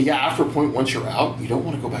own. But after a point, once you're out, you don't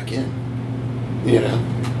want to go back in.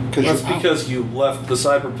 That's because you left the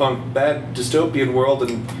cyberpunk bad dystopian world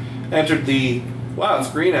and entered the wow, it's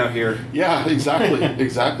green out here. Yeah, exactly,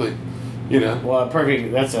 exactly. Well,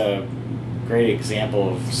 that's a great example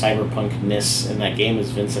of cyberpunk-ness in that game is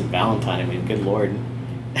Vincent Valentine. I mean, good lord.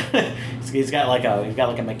 He's got like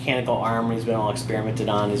a mechanical arm he's been all experimented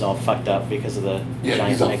on. He's all fucked up because of the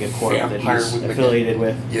giant megacorp that he's affiliated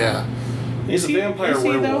with. Yeah. He's a vampire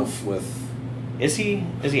werewolf with. Is he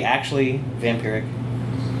actually vampiric?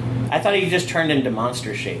 I thought he just turned into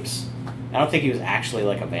monster shapes. I don't think he was actually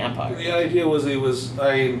like a vampire. The idea was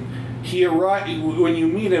he arrived when you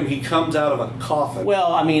meet him. He comes out of a coffin.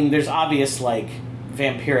 Well, I mean, there's obvious like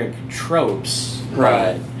vampiric tropes,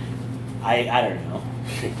 Right. but I don't know.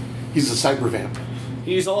 He's a cyber vamp.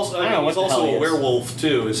 He's also I don't know he's what the also hell he a is. werewolf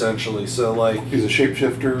too, essentially. So like He's a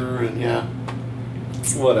shapeshifter,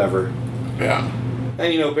 and whatever. yeah.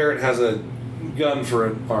 And Barrett has a gun for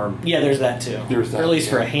an arm. Yeah, there's that too. There's that, or at least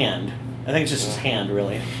for yeah. a hand. I think it's just his hand,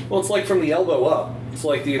 really. Well, it's like from the elbow up. It's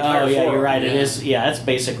like the entire. Oh yeah, forearm. you're right. It Yeah. is. Yeah, it's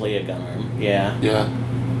basically a gun arm. Yeah. Yeah.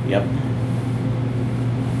 Yep.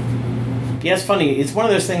 Yeah, it's funny. It's one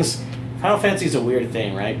of those things. Final Fantasy is a weird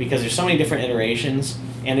thing, right? Because there's so many different iterations,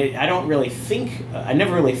 and I don't really think. I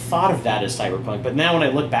never really thought of that as cyberpunk. But now when I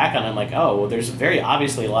look back on it, I'm like, oh, well, there's very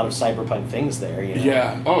obviously a lot of cyberpunk things there.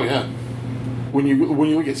 Yeah. Oh yeah. When you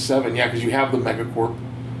look at 7, because you have the megacorp,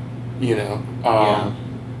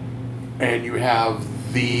 and you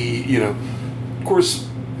have the of course,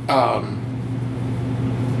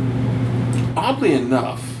 oddly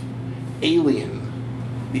enough, the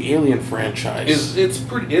Alien franchise It's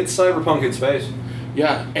cyberpunk in space. and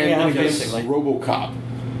Yeah, then again, basically. RoboCop.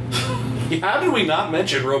 How did we not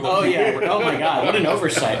mention RoboCop? Oh yeah. Oh my God. What an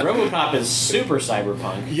oversight. RoboCop is super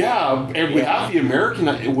cyberpunk. Yeah, and without the American,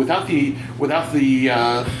 without the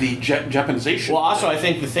Japanization. Well, also, I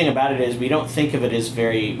think the thing about it is we don't think of it as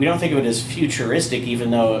futuristic,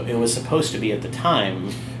 even though it was supposed to be at the time.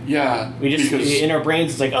 Yeah, We just in our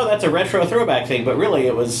brains, it's like, oh, that's a retro throwback thing, but really,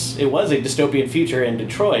 it was a dystopian future in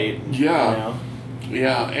Detroit. Yeah.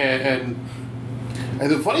 Yeah, and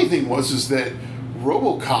the funny thing was that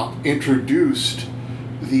RoboCop introduced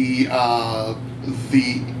the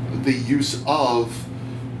use of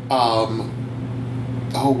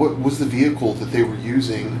what was the vehicle that they were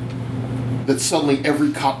using that suddenly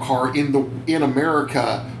every cop car in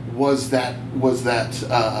America was that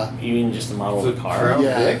You mean just the model of The the car? Crown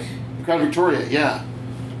yeah Vic? Crown Victoria, yeah.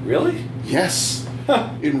 Really? Yes.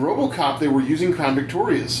 In RoboCop, they were using Crown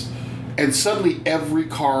Victorias, and suddenly every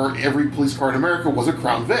police car in America was a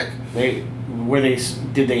Crown Vic. Were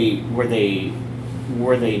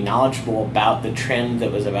they knowledgeable about the trend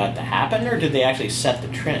that was about to happen, or did they actually set the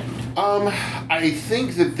trend? I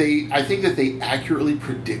think that they accurately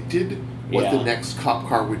predicted what the Yeah. next cop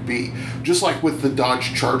car would be, just like with the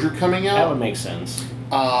Dodge Charger coming That out. would make sense.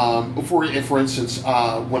 For instance,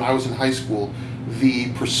 when I was in high school, the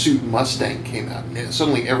Pursuit Mustang came out, and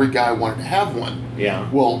suddenly every guy wanted to have one. Yeah.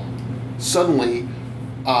 Well, suddenly,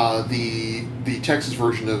 the the Texas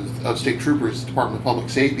version of State Troopers, Department of Public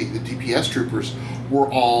Safety, the DPS troopers, were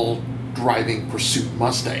all driving pursuit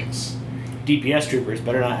Mustangs. DPS troopers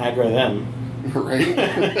better not aggro them. Right?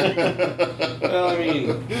 Well, I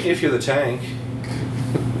mean, if you're the tank.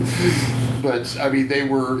 But, I mean, they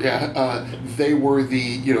were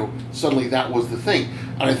the, suddenly that was the thing.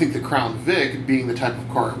 And I think the Crown Vic, being the type of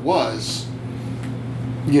car it was,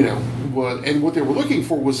 and what they were looking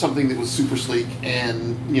for was something that was super sleek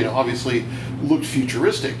and, obviously looked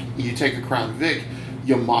futuristic. You take the Crown Vic,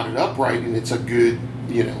 you mod it up right, and it's a good,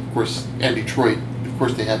 of course, and Detroit, of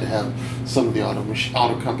course, they had to have some of the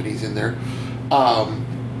auto companies in there.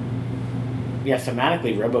 Yeah,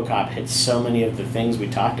 thematically, RoboCop hits so many of the things we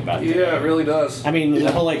talked about today. Yeah, it really does. I mean,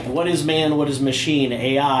 the whole, what is man, what is machine,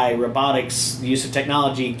 AI, robotics, the use of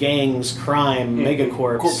technology, gangs, crime,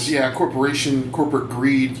 megacorps. Corporation, corporate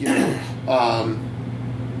greed, Yeah.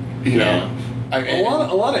 A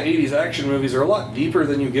lot of 80s action movies are a lot deeper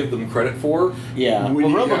than you give them credit for. Yeah. Well,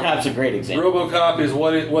 RoboCop's a great example. RoboCop is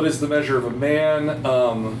what is the measure of a man.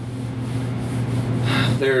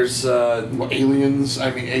 There's Aliens.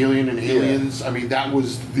 I mean, Alien and Aliens. Yeah. I mean, that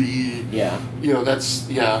was the that's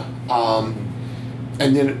and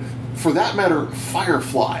then for that matter,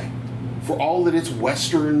 Firefly. For all that it's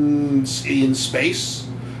westerns in space,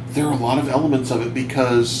 there are a lot of elements of it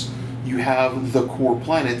because you have the core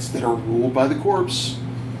planets that are ruled by the Corps.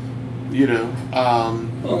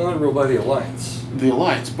 not ruled by the Alliance. The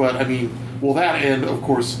Alliance, but I mean, that, and of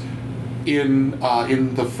course, in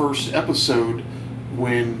the first episode,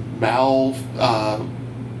 when Mal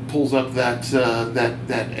pulls up that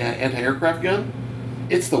anti-aircraft gun,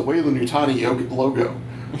 it's the Weyland-Yutani logo.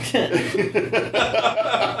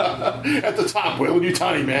 At the top,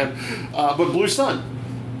 Weyland-Yutani, man. But Blue Sun,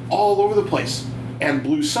 all over the place, and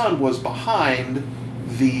Blue Sun was behind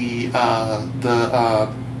the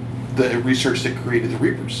research that created the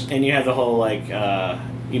Reapers. And you have the whole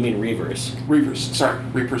you mean Reavers? Reavers, sorry,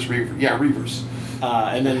 Reapers, Reavers.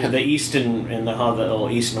 And then the East and the little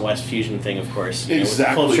East and West fusion thing, of course. Exactly. With the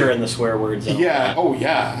culture and the swear words. And all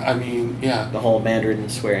that. I mean, yeah. The whole Mandarin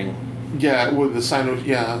swearing. Yeah, with the Sino.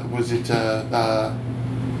 Yeah, was it?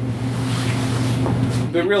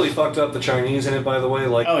 It really fucked up the Chinese in it, by the way.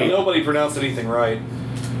 Nobody pronounced anything right.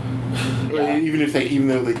 Yeah. Even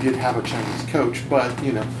though they did have a Chinese coach, but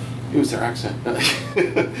it was their accent. But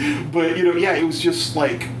it was just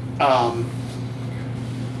like.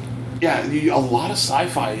 A lot of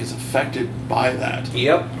sci-fi is affected by that.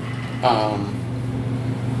 Yep.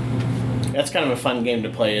 That's kind of a fun game to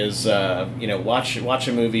play. Is watch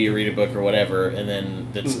a movie or read a book or whatever, and then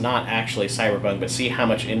that's not actually cyberpunk, but see how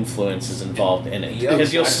much influence is involved in it. Yep,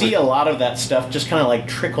 because you'll see a lot of that stuff just kind of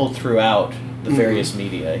trickled throughout the various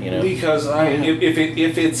media. Because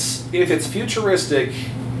if it's futuristic.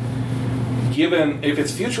 If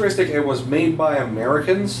it's futuristic and was made by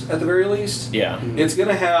Americans at the very least, it's going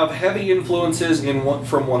to have heavy influences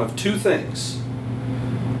from one of two things: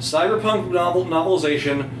 cyberpunk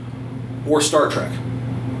novelization or Star Trek.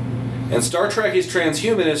 And Star Trek is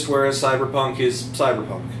transhumanist, whereas cyberpunk is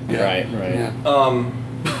cyberpunk. Yeah. Right. Yeah.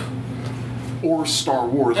 Or Star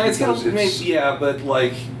Wars. And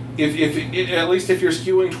if at least if you're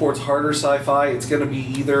skewing towards harder sci-fi, it's going to be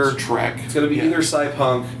either Trek. It's going to be either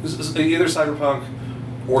cyberpunk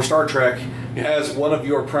or Star Trek as one of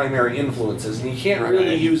your primary influences, and you can't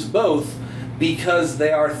really use both because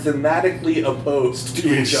they are thematically opposed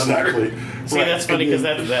to each other. See, that's funny because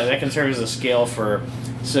that can serve as a scale for.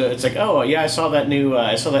 So it's like, oh yeah, I saw that new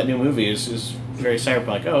movie. Is very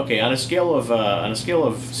cyberpunk. Oh, okay. On a scale of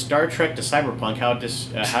Star Trek to cyberpunk, how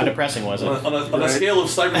depressing was it? on a scale of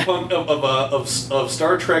cyberpunk of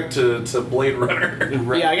Star Trek to Blade Runner.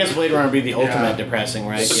 Yeah, I guess Blade Runner would be the ultimate depressing,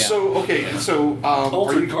 right? So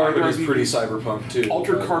Altered Carbon is pretty cyberpunk too.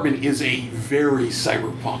 Altered Carbon is a very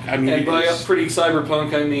cyberpunk. I mean, and by pretty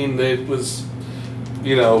cyberpunk, I mean it was,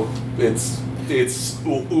 it's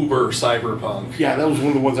uber cyberpunk. Yeah, that was one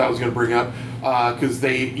of the ones I was going to bring up. Because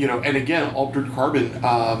they, and again, Altered Carbon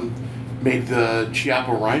made the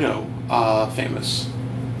Chiappa Rhino famous,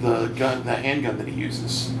 the handgun that he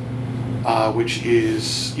uses, which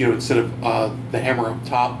is, instead of the hammer up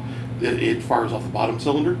top, it fires off the bottom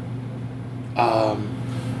cylinder.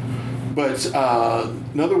 But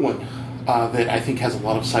another one that I think has a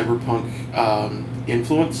lot of cyberpunk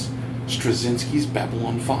influence, Straczynski's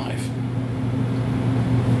Babylon 5.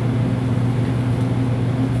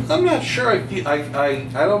 I'm not sure.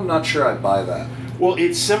 I'm not sure I buy that. Well,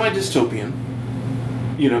 it's semi-dystopian,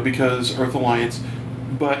 because Earth Alliance.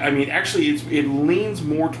 But I mean, actually, it leans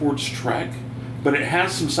more towards Trek but it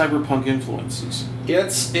has some cyberpunk influences.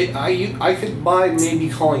 I could buy maybe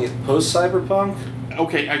calling it post-cyberpunk.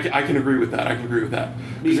 Okay, I can agree with that.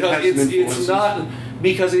 Because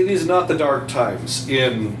because it is not the dark times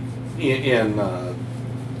and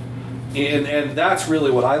that's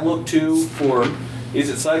really what I look to for. Is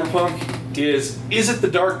it cyberpunk? Is it the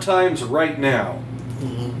dark times right now?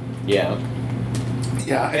 Mm-hmm. Yeah.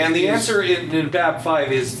 Yeah, And the answer in BAP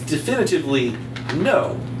 5 is definitively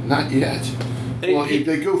no. Not yet. They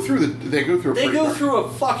go through a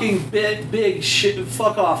fucking big shit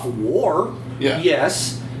fuck off war. Yeah.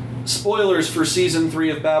 Yes. Spoilers for season 3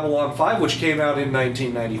 of Babylon 5, which came out in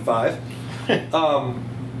 1995.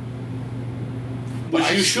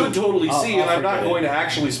 Which you should totally see, and I'm not going to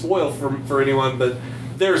actually spoil for anyone, but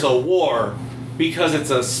there's a war because it's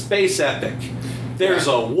a space epic. There's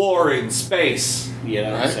a war in space.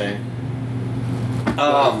 Yeah, right?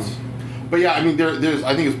 I'm saying. But yeah, I mean, there's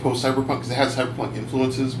I think it's post cyberpunk because it has cyberpunk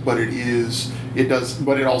influences, but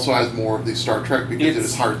it also has more of the Star Trek because it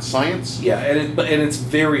is hard science. Yeah, and it's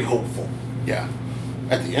very hopeful. Yeah,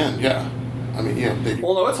 at the end, yeah. I mean, yeah.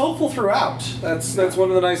 Well, no, it's hopeful throughout. That's one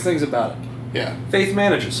of the nice things about it. Yeah. Faith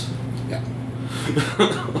manages. Yeah.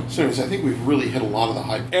 So anyways, I think we've really hit a lot of the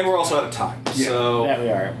hype. And we're also out of time. Yeah. So Yeah, we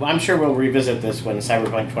are. Well, I'm sure we'll revisit this when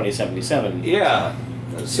Cyberpunk 2077. yeah,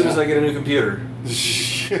 as soon as I get a new computer.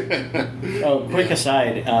 Oh, quick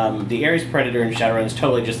aside, the Ares Predator in Shadowrun is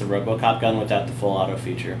totally just the RoboCop gun without the full auto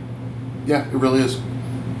feature. Yeah, it really is.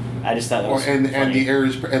 I just thought that was and funny. the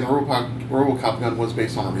RoboCop gun was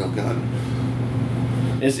based on a real gun.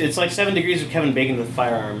 It's like 7 Degrees of Kevin Bacon with a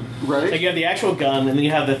firearm. Right. So you have the actual gun, and then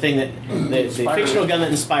you have the thing that the fictional gun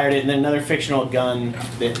that inspired it, and then another fictional gun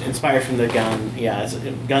that inspired from the gun. Yeah, it's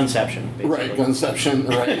Gunception. Basically. Right, Gunception.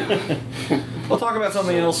 Right. We'll talk about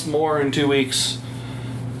something else more in 2 weeks.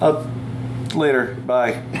 Later.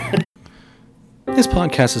 Bye. This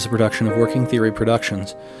podcast is a production of Working Theory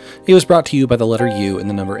Productions. It was brought to you by the letter U and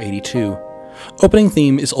the number 82. Opening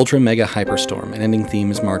theme is Ultra Mega Hyperstorm, and ending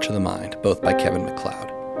theme is March of the Mind, both by Kevin MacLeod.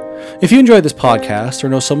 If you enjoyed this podcast or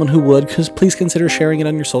know someone who would, please consider sharing it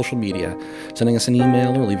on your social media, sending us an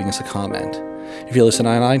email, or leaving us a comment. If you listen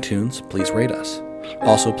on iTunes, please rate us.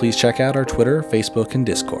 Also, please check out our Twitter, Facebook, and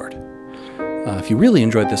Discord. If you really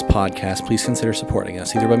enjoyed this podcast, please consider supporting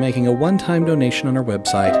us, either by making a one-time donation on our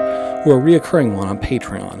website or a reoccurring one on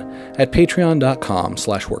Patreon at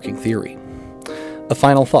patreon.com/workingtheory. A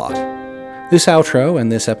final thought. This outro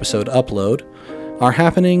and this episode upload are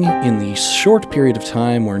happening in the short period of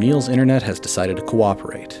time where Neil's internet has decided to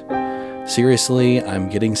cooperate. Seriously, I'm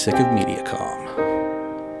getting sick of Mediacom.